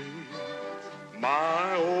 zippity-yay.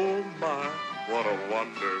 My, oh my, what a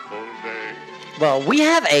wonderful day. Well, we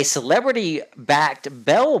have a celebrity-backed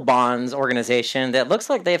bail bonds organization that looks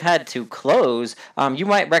like they've had to close. You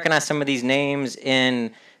might recognize some of these names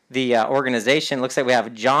in the organization. Looks like we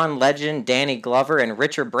have John Legend, Danny Glover, and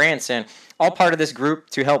Richard Branson, all part of this group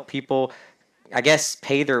to help people, I guess,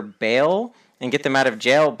 pay their bail and get them out of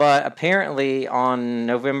jail. But apparently on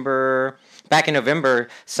November back in November,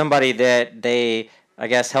 somebody that they, I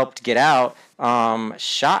guess, helped get out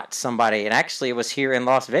shot somebody. And actually, it was here in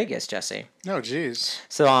Las Vegas, Jesse. Oh, geez.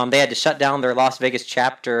 So they had to shut down their Las Vegas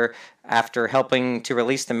chapter after helping to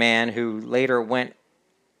release the man who later went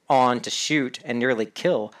on to shoot and nearly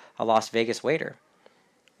kill a Las Vegas waiter.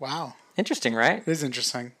 Wow. Interesting, right? It is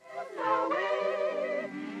interesting.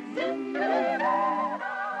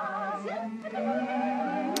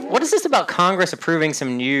 What is this about Congress approving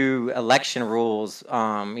some new election rules,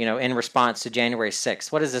 in response to January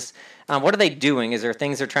 6th? What is this? What are they doing? Is there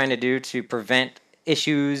things they're trying to do to prevent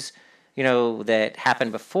issues, that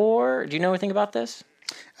happened before? Do you know anything about this?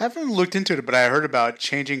 I haven't looked into it, but I heard about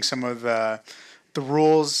changing some of the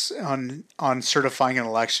rules on certifying an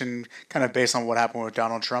election, kind of based on what happened with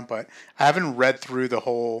Donald Trump. But I haven't read through the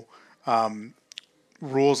whole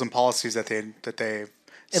rules and policies that they.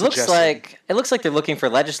 It looks like they're looking for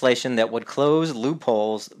legislation that would close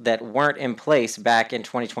loopholes that weren't in place back in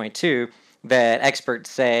 2022 that experts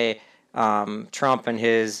say Trump and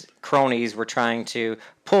his cronies were trying to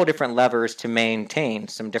pull different levers to maintain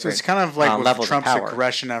some different So it's kind of like with levels Trump's of power.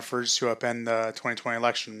 aggression efforts to upend the 2020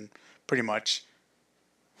 election, pretty much.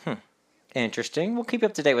 Interesting. We'll keep you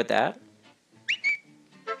up to date with that.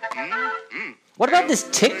 What about this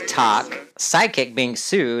TikTok psychic being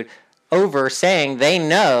sued over saying they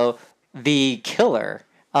know the killer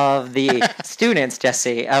of the students,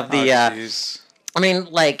 Jesse, of the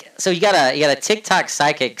so you got a TikTok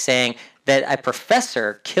psychic saying that a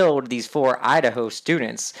professor killed these 4 Idaho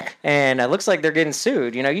students, and it looks like they're getting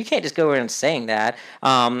sued. You can't just go in and saying that.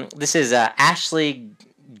 This is Ashley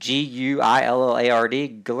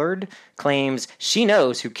Guillard Gillard claims she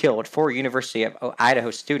knows who killed 4 University of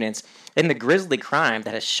Idaho students in the grisly crime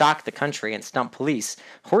that has shocked the country and stumped police.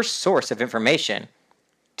 Her source of information: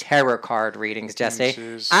 tarot card readings, Jesse.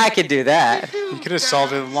 I could do that. You could have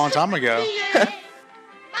solved it a long time ago.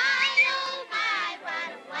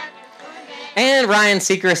 And Ryan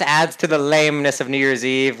Seacrest adds to the lameness of New Year's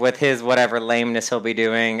Eve with his whatever lameness he'll be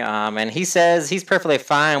doing. And he says he's perfectly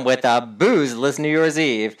fine with a boozeless New Year's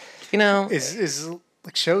Eve. Is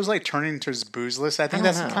like shows like turning into boozeless? I think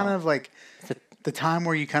that's kind of like the time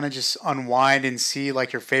where you kind of just unwind and see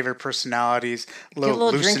like your favorite personalities a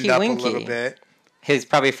little loosened up a little bit. He's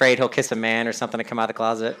probably afraid he'll kiss a man or something to come out of the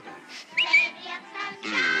closet.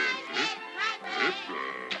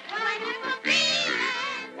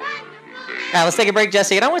 Now, let's take a break,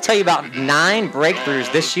 Jesse. And I want to tell you about 9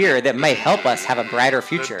 breakthroughs this year that may help us have a brighter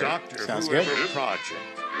future. The Dr. Sounds Whoever good. Project,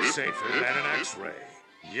 safer than an X-ray.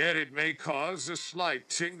 Yet it may cause a slight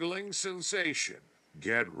tingling sensation.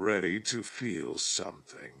 Get ready to feel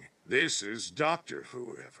something. This is Dr.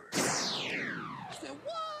 Whoever. I said,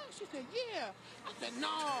 what? She said, yeah. I said, no.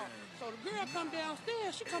 So the girl come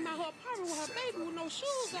downstairs. She come out her apartment with her baby with no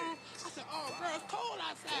shoes on. I said, oh, girl, it's cold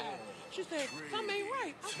outside. She said, something ain't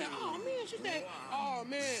right. I said, oh, man. She said, oh,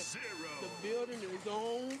 man, the building is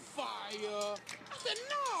on fire. I said,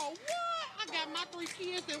 no, what? I got my 3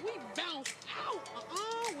 kids and we bounced out.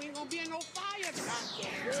 We ain't gonna be in no fire.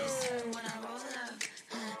 When I roll up,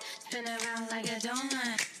 spin around like a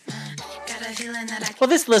donut. Got a feeling that I Well,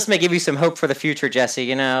 this list may give you some hope for the future,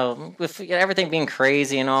 Jesse. With everything being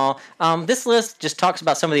crazy and all. This list just talks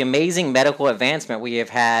about some of the amazing medical advancement we have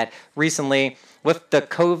had recently with the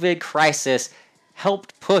COVID crisis,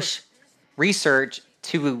 helped push research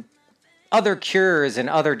to other cures and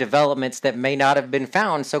other developments that may not have been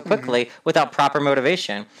found so quickly without proper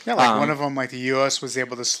motivation. Yeah, like one of them, like the U.S. was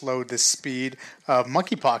able to slow the speed of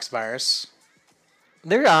monkeypox virus.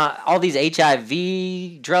 There are all these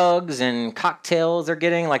HIV drugs and cocktails they're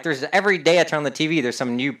getting. Like, there's every day I turn on the TV, there's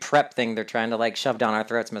some new PrEP thing they're trying to like shove down our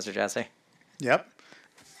throats, Mr. Jesse. Yep.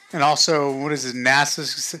 And also, what is it?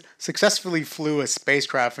 NASA successfully flew a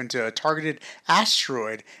spacecraft into a targeted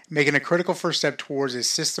asteroid, making a critical first step towards a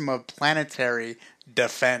system of planetary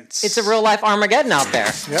defense. It's a real life Armageddon out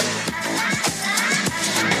there. Yep.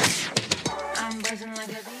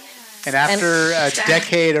 And after a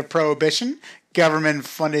decade of prohibition,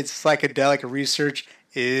 government-funded psychedelic research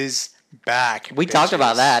is back. We talked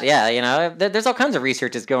about that, yeah. There's all kinds of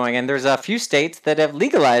research that's going, and there's a few states that have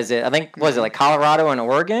legalized it. I think, was it like Colorado and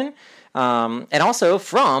Oregon? And also,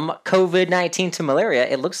 from COVID-19 to malaria,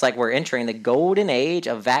 it looks like we're entering the golden age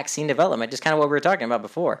of vaccine development, just kind of what we were talking about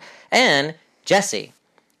before. And, Jesse,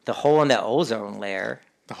 the hole in the ozone layer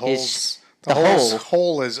The hole's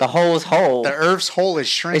hole is... The hole's hole. The Earth's hole is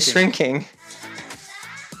shrinking. It's shrinking.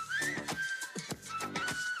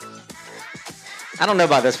 I don't know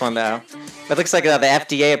about this one, though. It looks like the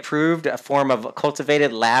FDA approved a form of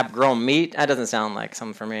cultivated lab-grown meat. That doesn't sound like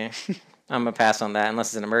something for me. I'm going to pass on that unless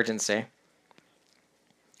it's an emergency.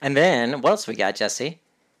 And then, what else we got, Jesse?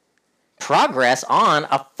 Progress on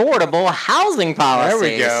affordable housing policies. There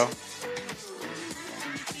we go.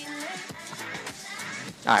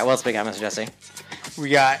 All right, what else we got, Mr. Jesse? We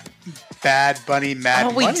got Bad Bunny, Mad Oh,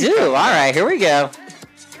 we Money. do. All right, here we go.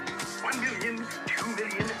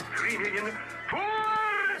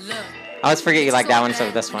 I always forget you like that one instead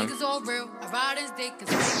of this one.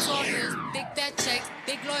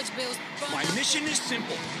 My mission is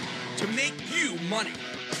simple: to make you money.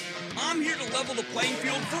 I'm here to level the playing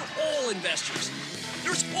field for all investors.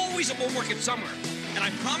 There's always a bull market somewhere, and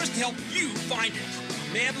I promise to help you find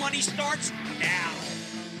it. Mad Money starts now.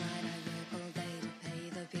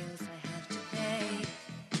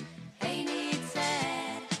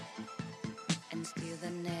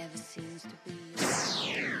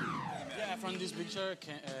 Yeah, from this picture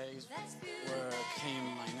is where came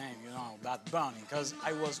my name, Bad Bunny, because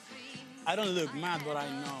I don't look mad, but I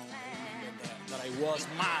know that I was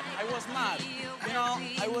mad. I was mad.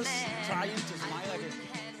 I was trying to smile like it.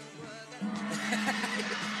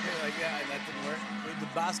 Like, yeah, and that didn't work? With the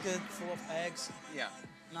basket full of eggs. Yeah.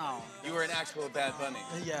 No. You were an actual Bad Bunny.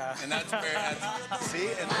 Yeah. And that's where, see?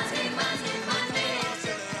 And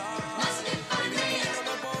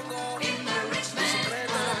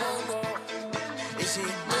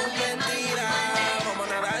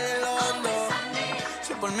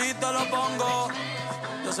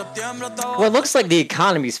Well, it looks like the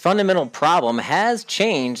economy's fundamental problem has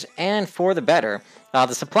changed, and for the better.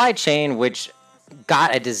 The supply chain, which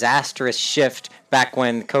got a disastrous shift back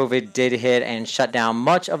when COVID did hit and shut down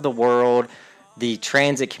much of the world, the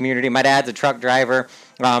transit community. My dad's a truck driver.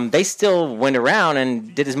 They still went around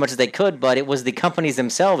and did as much as they could, but it was the companies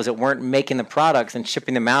themselves that weren't making the products and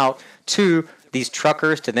shipping them out to these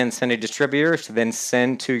truckers to then send to distributors to then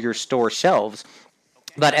send to your store shelves.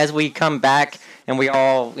 But as we come back and we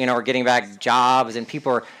all, are getting back jobs and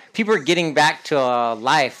people are getting back to a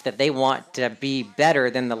life that they want to be better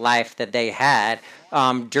than the life that they had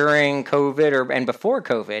during COVID and before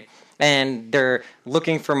COVID. And they're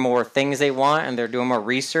looking for more things they want, and they're doing more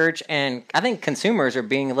research. And I think consumers are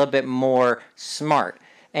being a little bit more smart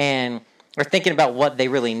and are thinking about what they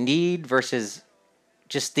really need versus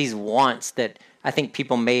just these wants that I think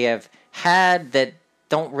people may have had that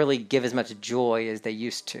don't really give as much joy as they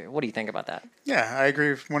used to. What do you think about that? Yeah, I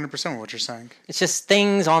agree 100% with what you're saying. It's just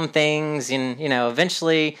things on things, and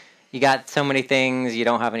eventually you got so many things you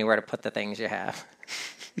don't have anywhere to put the things you have.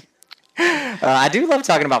 I do love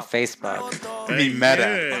talking about Facebook. I mean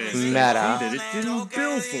Meta. Meta. That it didn't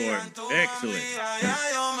bill for. Excellent.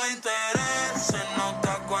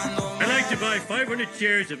 I'd like to buy 500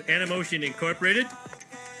 shares of Animotion Incorporated.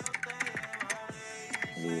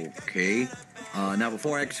 Okay. Now,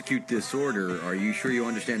 before I execute this order, are you sure you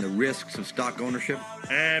understand the risks of stock ownership?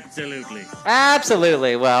 Absolutely.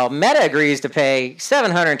 Absolutely. Well, Meta agrees to pay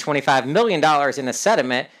 $725 million in a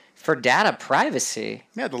settlement for data privacy.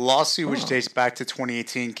 Yeah, the lawsuit, which dates back to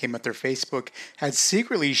 2018, came after Facebook had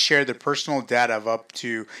secretly shared their personal data of up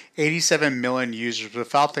to 87 million users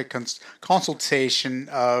without the consultation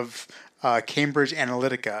of Cambridge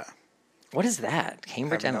Analytica. What is that?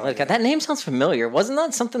 Cambridge Analytica. That name sounds familiar. Wasn't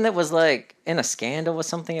that something that was like in a scandal with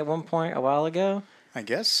something at one point a while ago? I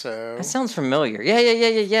guess so. That sounds familiar.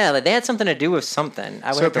 Yeah. Like they had something to do with something.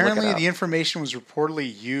 So apparently the information was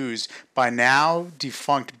reportedly used by now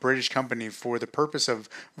defunct British company for the purpose of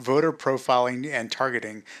voter profiling and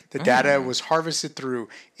targeting. The data was harvested through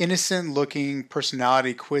innocent-looking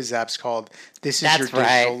personality quiz apps called This Is Your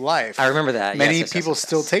Digital Life. I remember that. Many people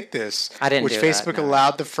still take this, I didn't which do Facebook that, no.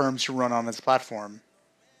 allowed the firms to run on its platform.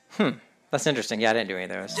 That's interesting. Yeah, I didn't do any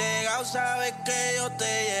of those.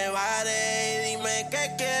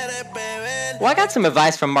 Well, I got some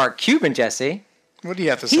advice from Mark Cuban, Jesse. What do you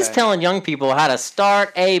have to say? He's telling young people how to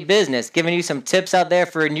start a business, giving you some tips out there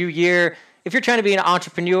for a new year. If you're trying to be an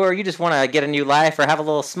entrepreneur, you just want to get a new life or have a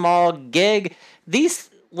little small gig, these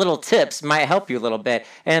little tips might help you a little bit.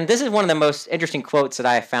 And this is one of the most interesting quotes that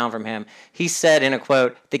I have found from him. He said in a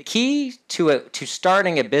quote, "The key to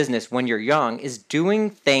starting a business when you're young is doing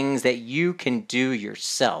things that you can do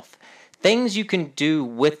yourself. Things you can do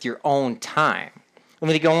with your own time." And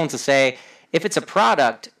then he goes on to say, if it's a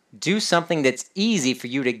product, do something that's easy for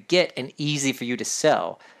you to get and easy for you to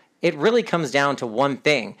sell. It really comes down to one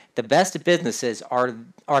thing. The best businesses are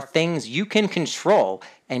things you can control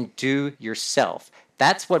and do yourself.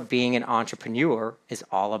 That's what being an entrepreneur is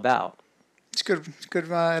all about. It's good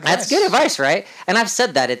advice. That's good advice, right? And I've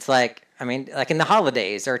said that. It's like in the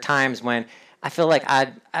holidays, there are times when I feel like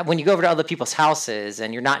when you go over to other people's houses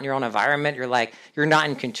and you're not in your own environment, you're not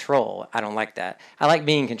in control. I don't like that. I like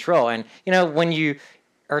being in control. And, when you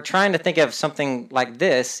are trying to think of something like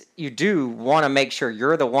this, you do want to make sure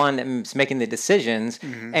you're the one that's making the decisions.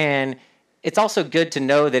 And it's also good to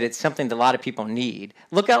know that it's something that a lot of people need.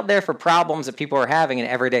 Look out there for problems that people are having in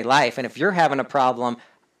everyday life. And if you're having a problem,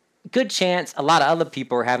 good chance a lot of other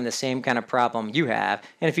people are having the same kind of problem you have.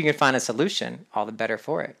 And if you can find a solution, all the better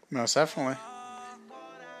for it. Most definitely.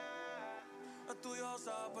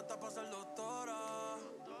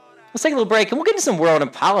 Let's take a little break, and we'll get into some world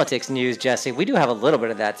and politics news, Jesse. We do have a little bit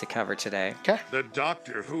of that to cover today. Okay. The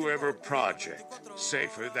Doctor Whoever project,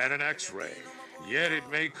 safer than an X-ray, yet it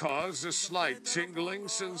may cause a slight tingling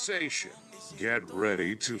sensation. Get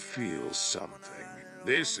ready to feel something.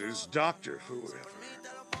 This is Doctor Whoever.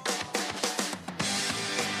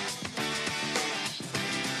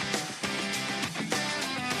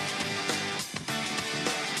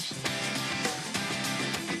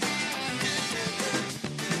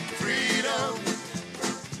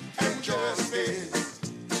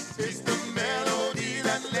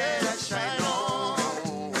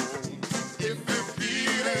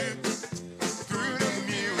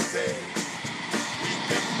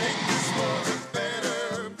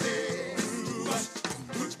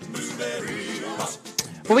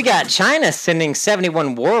 Well, we got China sending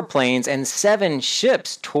 71 warplanes and 7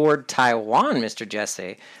 ships toward Taiwan, Mr.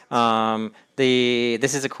 Jesse.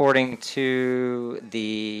 This is according to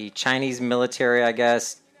the Chinese military, I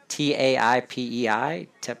guess, TAIPEI,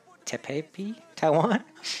 Tepepi, Taiwan?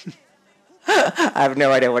 I have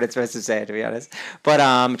no idea what it's supposed to say, to be honest.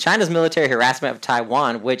 But China's military harassment of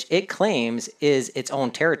Taiwan, which it claims is its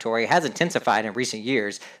own territory, has intensified in recent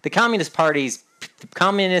years. The Communist Party's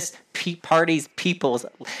People's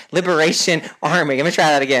Liberation Army. Let me try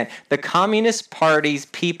that again. The Communist Party's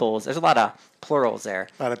People's. There's a lot of plurals there.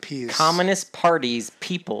 A lot of P's. Communist Party's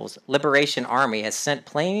People's Liberation Army has sent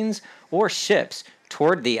planes or ships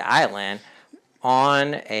toward the island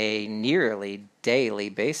on a nearly daily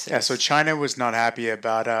basis. Yeah, so China was not happy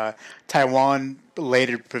about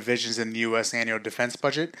Taiwan-related provisions in the U.S. annual defense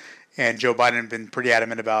budget, and Joe Biden has been pretty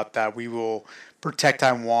adamant about that. We will protect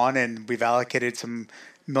Taiwan, and we've allocated some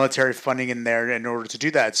military funding in there in order to do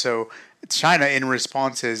that. So China, in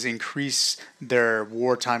response, has increased their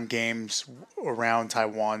wartime games around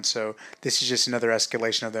Taiwan. So this is just another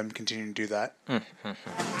escalation of them continuing to do that.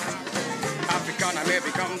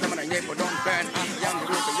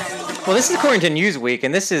 Well, this is according to Newsweek,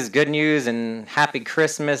 and this is good news and happy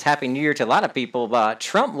Christmas, happy New Year to a lot of people. But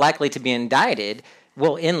Trump likely to be indicted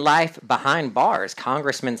will end life behind bars,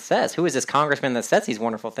 Congressman says. Who is this congressman that says these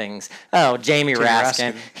wonderful things? Oh, Jamie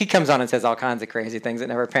Raskin. He comes on and says all kinds of crazy things that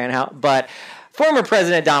never pan out. But former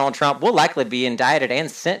President Donald Trump will likely be indicted and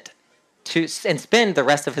sent to and spend the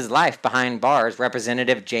rest of his life behind bars,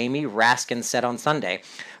 Representative Jamie Raskin said on Sunday.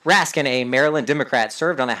 Raskin, a Maryland Democrat,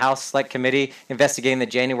 served on the House Select Committee investigating the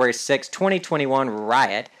January 6, 2021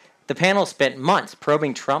 riot. The panel spent months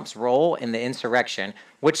probing Trump's role in the insurrection,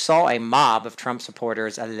 which saw a mob of Trump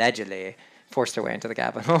supporters allegedly forced their way into the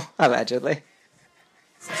Capitol. Allegedly.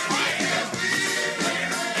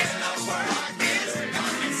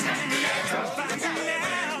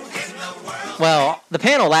 Well, the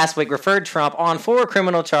panel last week referred Trump on 4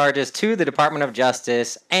 criminal charges to the Department of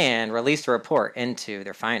Justice and released a report into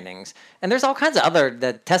their findings. And there's all kinds of other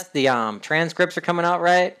the transcripts are coming out,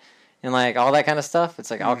 right? And like all that kind of stuff.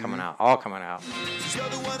 It's like all coming out.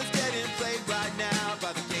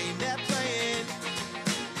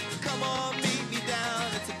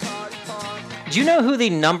 Do you know who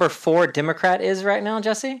the number 4 Democrat is right now,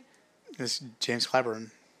 Jesse? It's James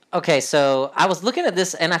Clyburn. Okay, so I was looking at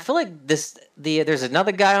this, and I feel like there's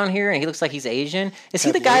another guy on here, and he looks like he's Asian. Is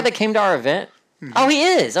he the guy that came to our event? Mm-hmm. Oh, he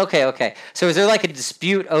is. Okay. So is there like a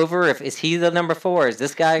dispute over is he the number 4? Is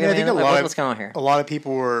this guy going to be what's going on here? A lot of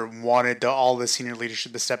people wanted all the senior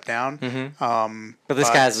leadership to step down. Mm-hmm. But this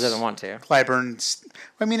guy doesn't want to. Clyburn's.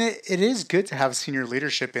 I mean, it is good to have senior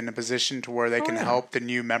leadership in a position to where they can help the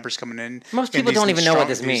new members coming in. Most people don't even know what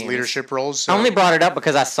this means. Leadership roles. So. I only brought it up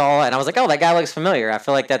because I saw it and I was like, oh, that guy looks familiar. I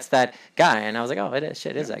feel like that's that guy. And I was like, oh, it is.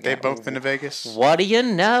 Shit, is that guy. They've both been to Vegas. What do you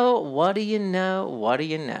know?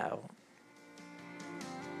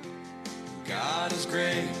 God is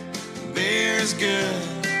great, beer is good,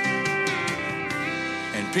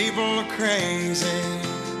 and people are crazy.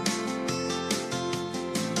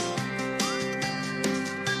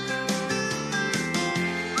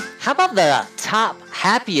 How about the top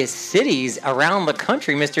happiest cities around the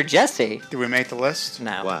country, Mr. Jesse? Did we make the list?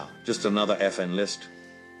 No. Wow, just another effing list.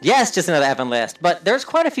 Yes, just another effing list. But there's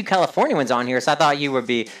quite a few California ones on here, so I thought you would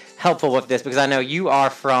be helpful with this because I know you are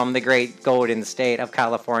from the great golden state of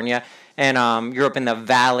California. And you're up in the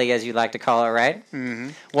valley, as you like to call it, right? Mm-hmm.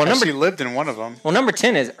 Well, Actually lived in one of them. Well, number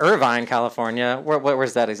 10 is Irvine, California.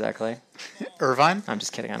 Where's that exactly? Irvine? I'm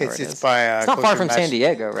just kidding. I know where it is. It's by. It's not far from San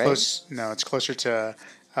Diego, right? No, it's closer to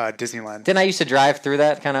Disneyland. Didn't I used to drive through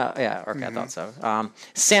that kind of? Yeah, okay, I thought so.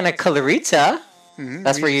 Santa Clarita. Mm-hmm.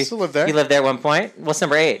 That's where you still live there. You lived there at one point. What's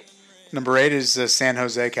number 8? Number 8 is San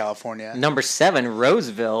Jose, California. Number 7,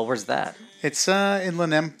 Roseville. Where's that? It's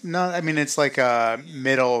inland. No, I mean it's like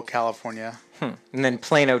middle California. And then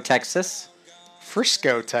Plano, Texas.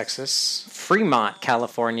 Frisco, Texas. Fremont,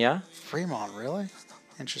 California. Fremont, really?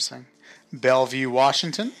 Interesting. Bellevue,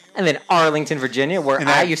 Washington. And then Arlington, Virginia, where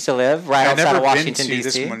I used to live, right outside of Washington, D.C.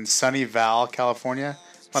 This one, Sunnyvale, California.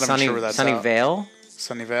 I'm not sure where that's Sunnyvale?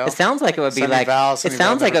 Sunnyvale. It sounds like it would be like. It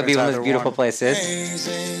sounds like it would be one of those beautiful places.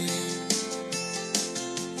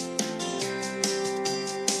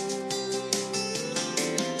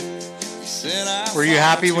 Were you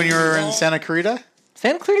happy when you were in Santa Clarita?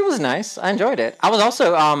 Santa Clarita was nice. I enjoyed it. I was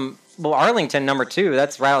also Arlington, number 2.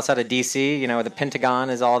 That's right outside of D.C. You know, the Pentagon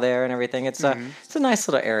is all there and everything. It's a nice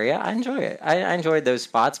little area. I enjoy it. I enjoyed those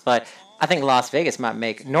spots, but I think North Las Vegas might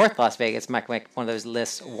make one of those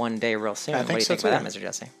lists one day real soon. What do you think about that, Mr.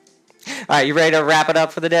 Jesse? All right, you ready to wrap it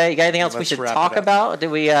up for the day? You got anything else we should talk about? Did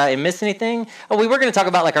we miss anything? Oh, we were going to talk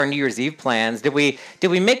about like our New Year's Eve plans. Did we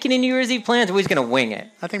make any New Year's Eve plans? Or are we just going to wing it?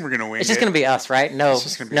 I think we're going to wing it. It's just going to be us, right? No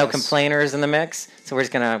us. complainers in the mix. So we're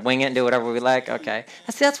just going to wing it and do whatever we like. Okay,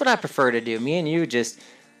 that's what I prefer to do. Me and you just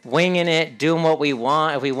winging it, doing what we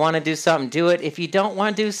want. If we want to do something, do it. If you don't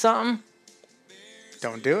want to do something,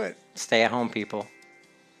 don't do it. Stay at home, people.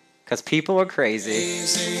 Because people are crazy.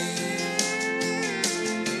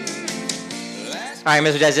 All right,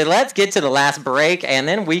 Mr. Jesse, let's get to the last break, and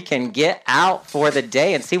then we can get out for the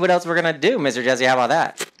day and see what else we're going to do. Mr. Jesse, how about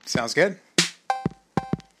that? Sounds good.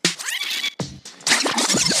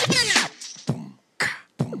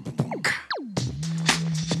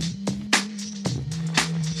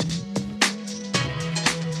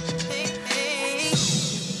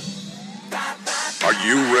 Are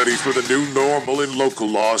you ready for the new normal in local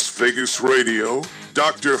Las Vegas radio?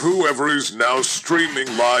 Doctor Whoever is now streaming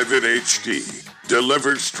live in HD.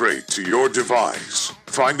 Delivered straight to your device.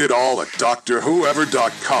 Find it all at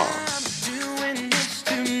drwhoever.com. Doing this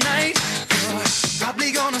tonight.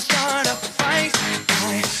 Probably gonna start a fight.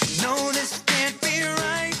 I know this can't be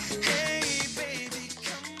right. Hey, baby,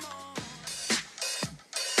 come on.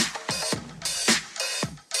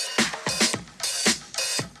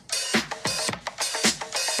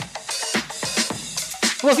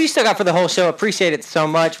 Well, if you stuck out for the whole show, appreciate it so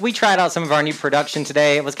much. We tried out some of our new production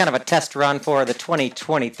today. It was kind of a test run for the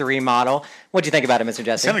 2023 model. What'd you think about it, Mr.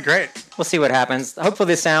 Jesse? Sounded great. We'll see what happens.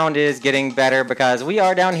 Hopefully the sound is getting better because we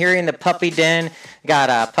are down here in the puppy den.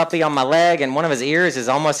 Got a puppy on my leg, and one of his ears is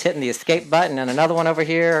almost hitting the escape button, and another one over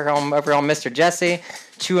here, over on Mr. Jesse,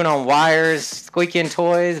 chewing on wires, squeaking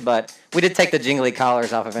toys, but we did take the jingly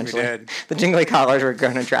collars off eventually. We did. The jingly collars were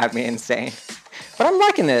going to drive me insane. But I'm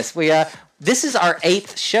liking this. This is our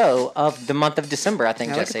 8th show of the month of December, I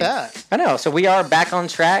think, Jesse. Look at that. I know. So we are back on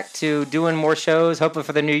track to doing more shows, hopefully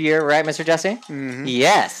for the new year, right, Mr. Jesse? Mm-hmm.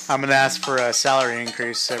 Yes. I'm going to ask for a salary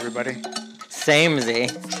increase, everybody. Samey.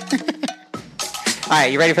 All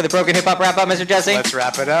right, you ready for the Broken Hip Hop wrap-up, Mr. Jesse? Let's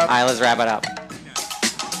wrap it up. All right, let's wrap it up.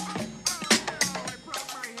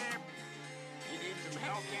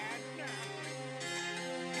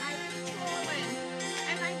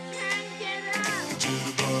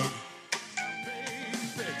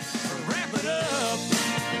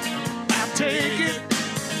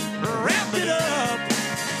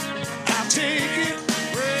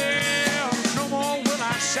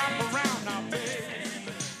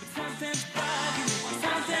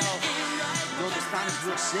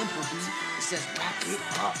 Real simple, B. It says wrap it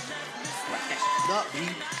up. Wrap that shit up, B.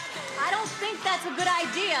 I don't think that's a good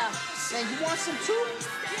idea. Man, you want some too?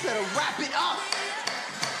 You better wrap it up.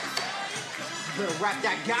 You better wrap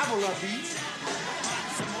that gavel up, B.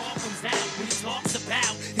 When he talks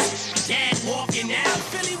about his dad walking out.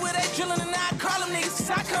 Philly where they drilling and I call them niggas.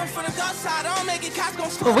 I come from the dark side. I don't make it cops gon'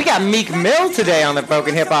 Well, we got Meek Mill today on the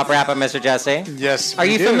Broken Hip Hop wrap-up, Mr. Jesse. Yes, Are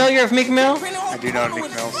you familiar with Meek Mill? I do know Meek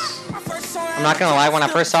Mill. I'm not gonna lie. When I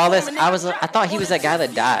first saw this, I thought he was that guy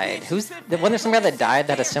that died. Wasn't there some guy that died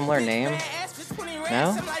that had a similar name?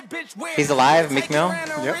 No? He's alive, Meek Mill?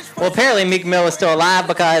 Yep. Well, apparently Meek Mill is still alive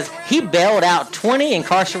because he bailed out 20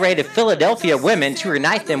 incarcerated Philadelphia women to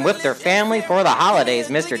reunite them with their family for the holidays,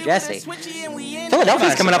 Mr. Jesse.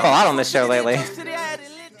 Philadelphia's coming up a lot on this show lately.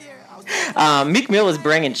 Meek Mill is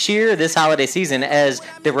bringing cheer this holiday season as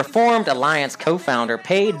the Reformed Alliance co-founder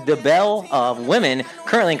paid the bell of women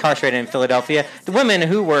currently incarcerated in Philadelphia. The women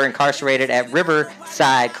who were incarcerated at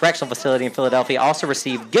Riverside Correctional Facility in Philadelphia also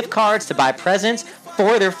received gift cards to buy presents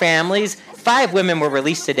for their families. 5 women were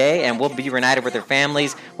released today and will be reunited with their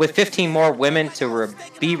families, with 15 more women to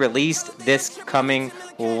be released this coming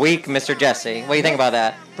week. Mr. Jesse, what do you think about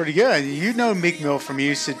that? Pretty good. You know Meek Mill from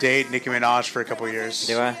used to date Nicki Minaj for a couple of years.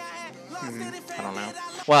 Do I? I don't know.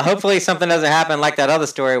 Well, hopefully something doesn't happen like that other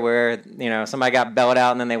story where, somebody got bailed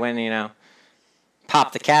out and then they went and,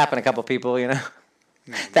 popped the cap on a couple people,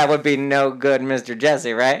 That would be no good, Mr.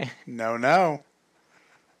 Jesse, right? No.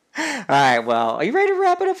 All right, well, are you ready to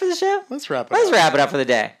wrap it up for the show? Let's wrap it up. Let's wrap it up for the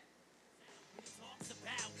day.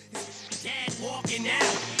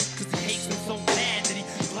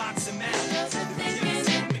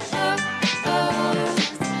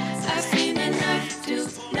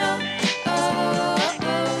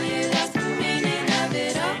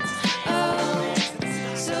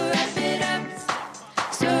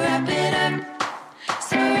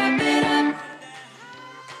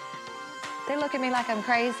 They look at me like I'm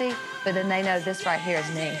crazy, but then they know this right here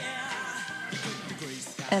is me.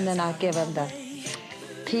 And then I give them the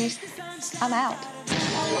peace. I'm out.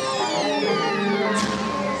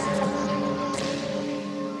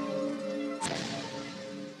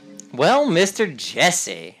 Well, Mr.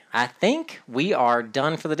 Jesse, I think we are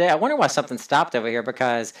done for the day. I wonder why something stopped over here,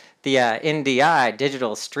 because the NDI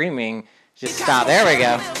digital streaming just stopped. There we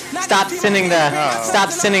go. Stop sending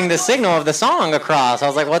the signal of the song across. I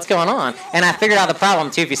was like, what's going on? And I figured out the problem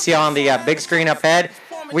too. If you see on the big screen up ahead,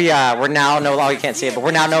 we're now no longer, you can't see it, but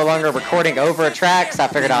we're now no longer recording over a track. So I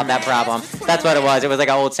figured out that problem. That's what it was. It was like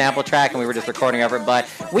an old sample track, and we were just recording over it. But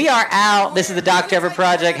we are out. This is the Dr. Everett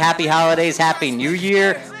Project. Happy holidays. Happy New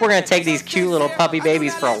Year. We're gonna take these cute little puppy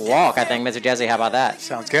babies for a walk. I think, Mr. Jesse. How about that?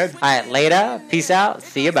 Sounds good. All right, later. Peace out.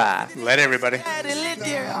 See you. Bye. Let everybody.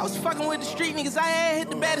 I was fucking with the street niggas, I ain't hit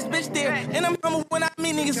the baddest bitch there. And I'm humble when I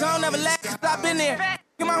meet niggas, I don't never lack, cause I been there.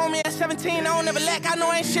 Get my homie at 17, I don't never lack, I know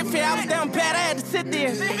I ain't shit fair. I was down bad, I had to sit there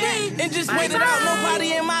and just wait it out.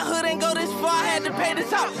 Nobody in my hood ain't go this far, I had to pay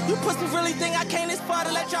this out. You pussy really think I came this far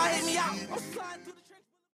to let y'all hit me out?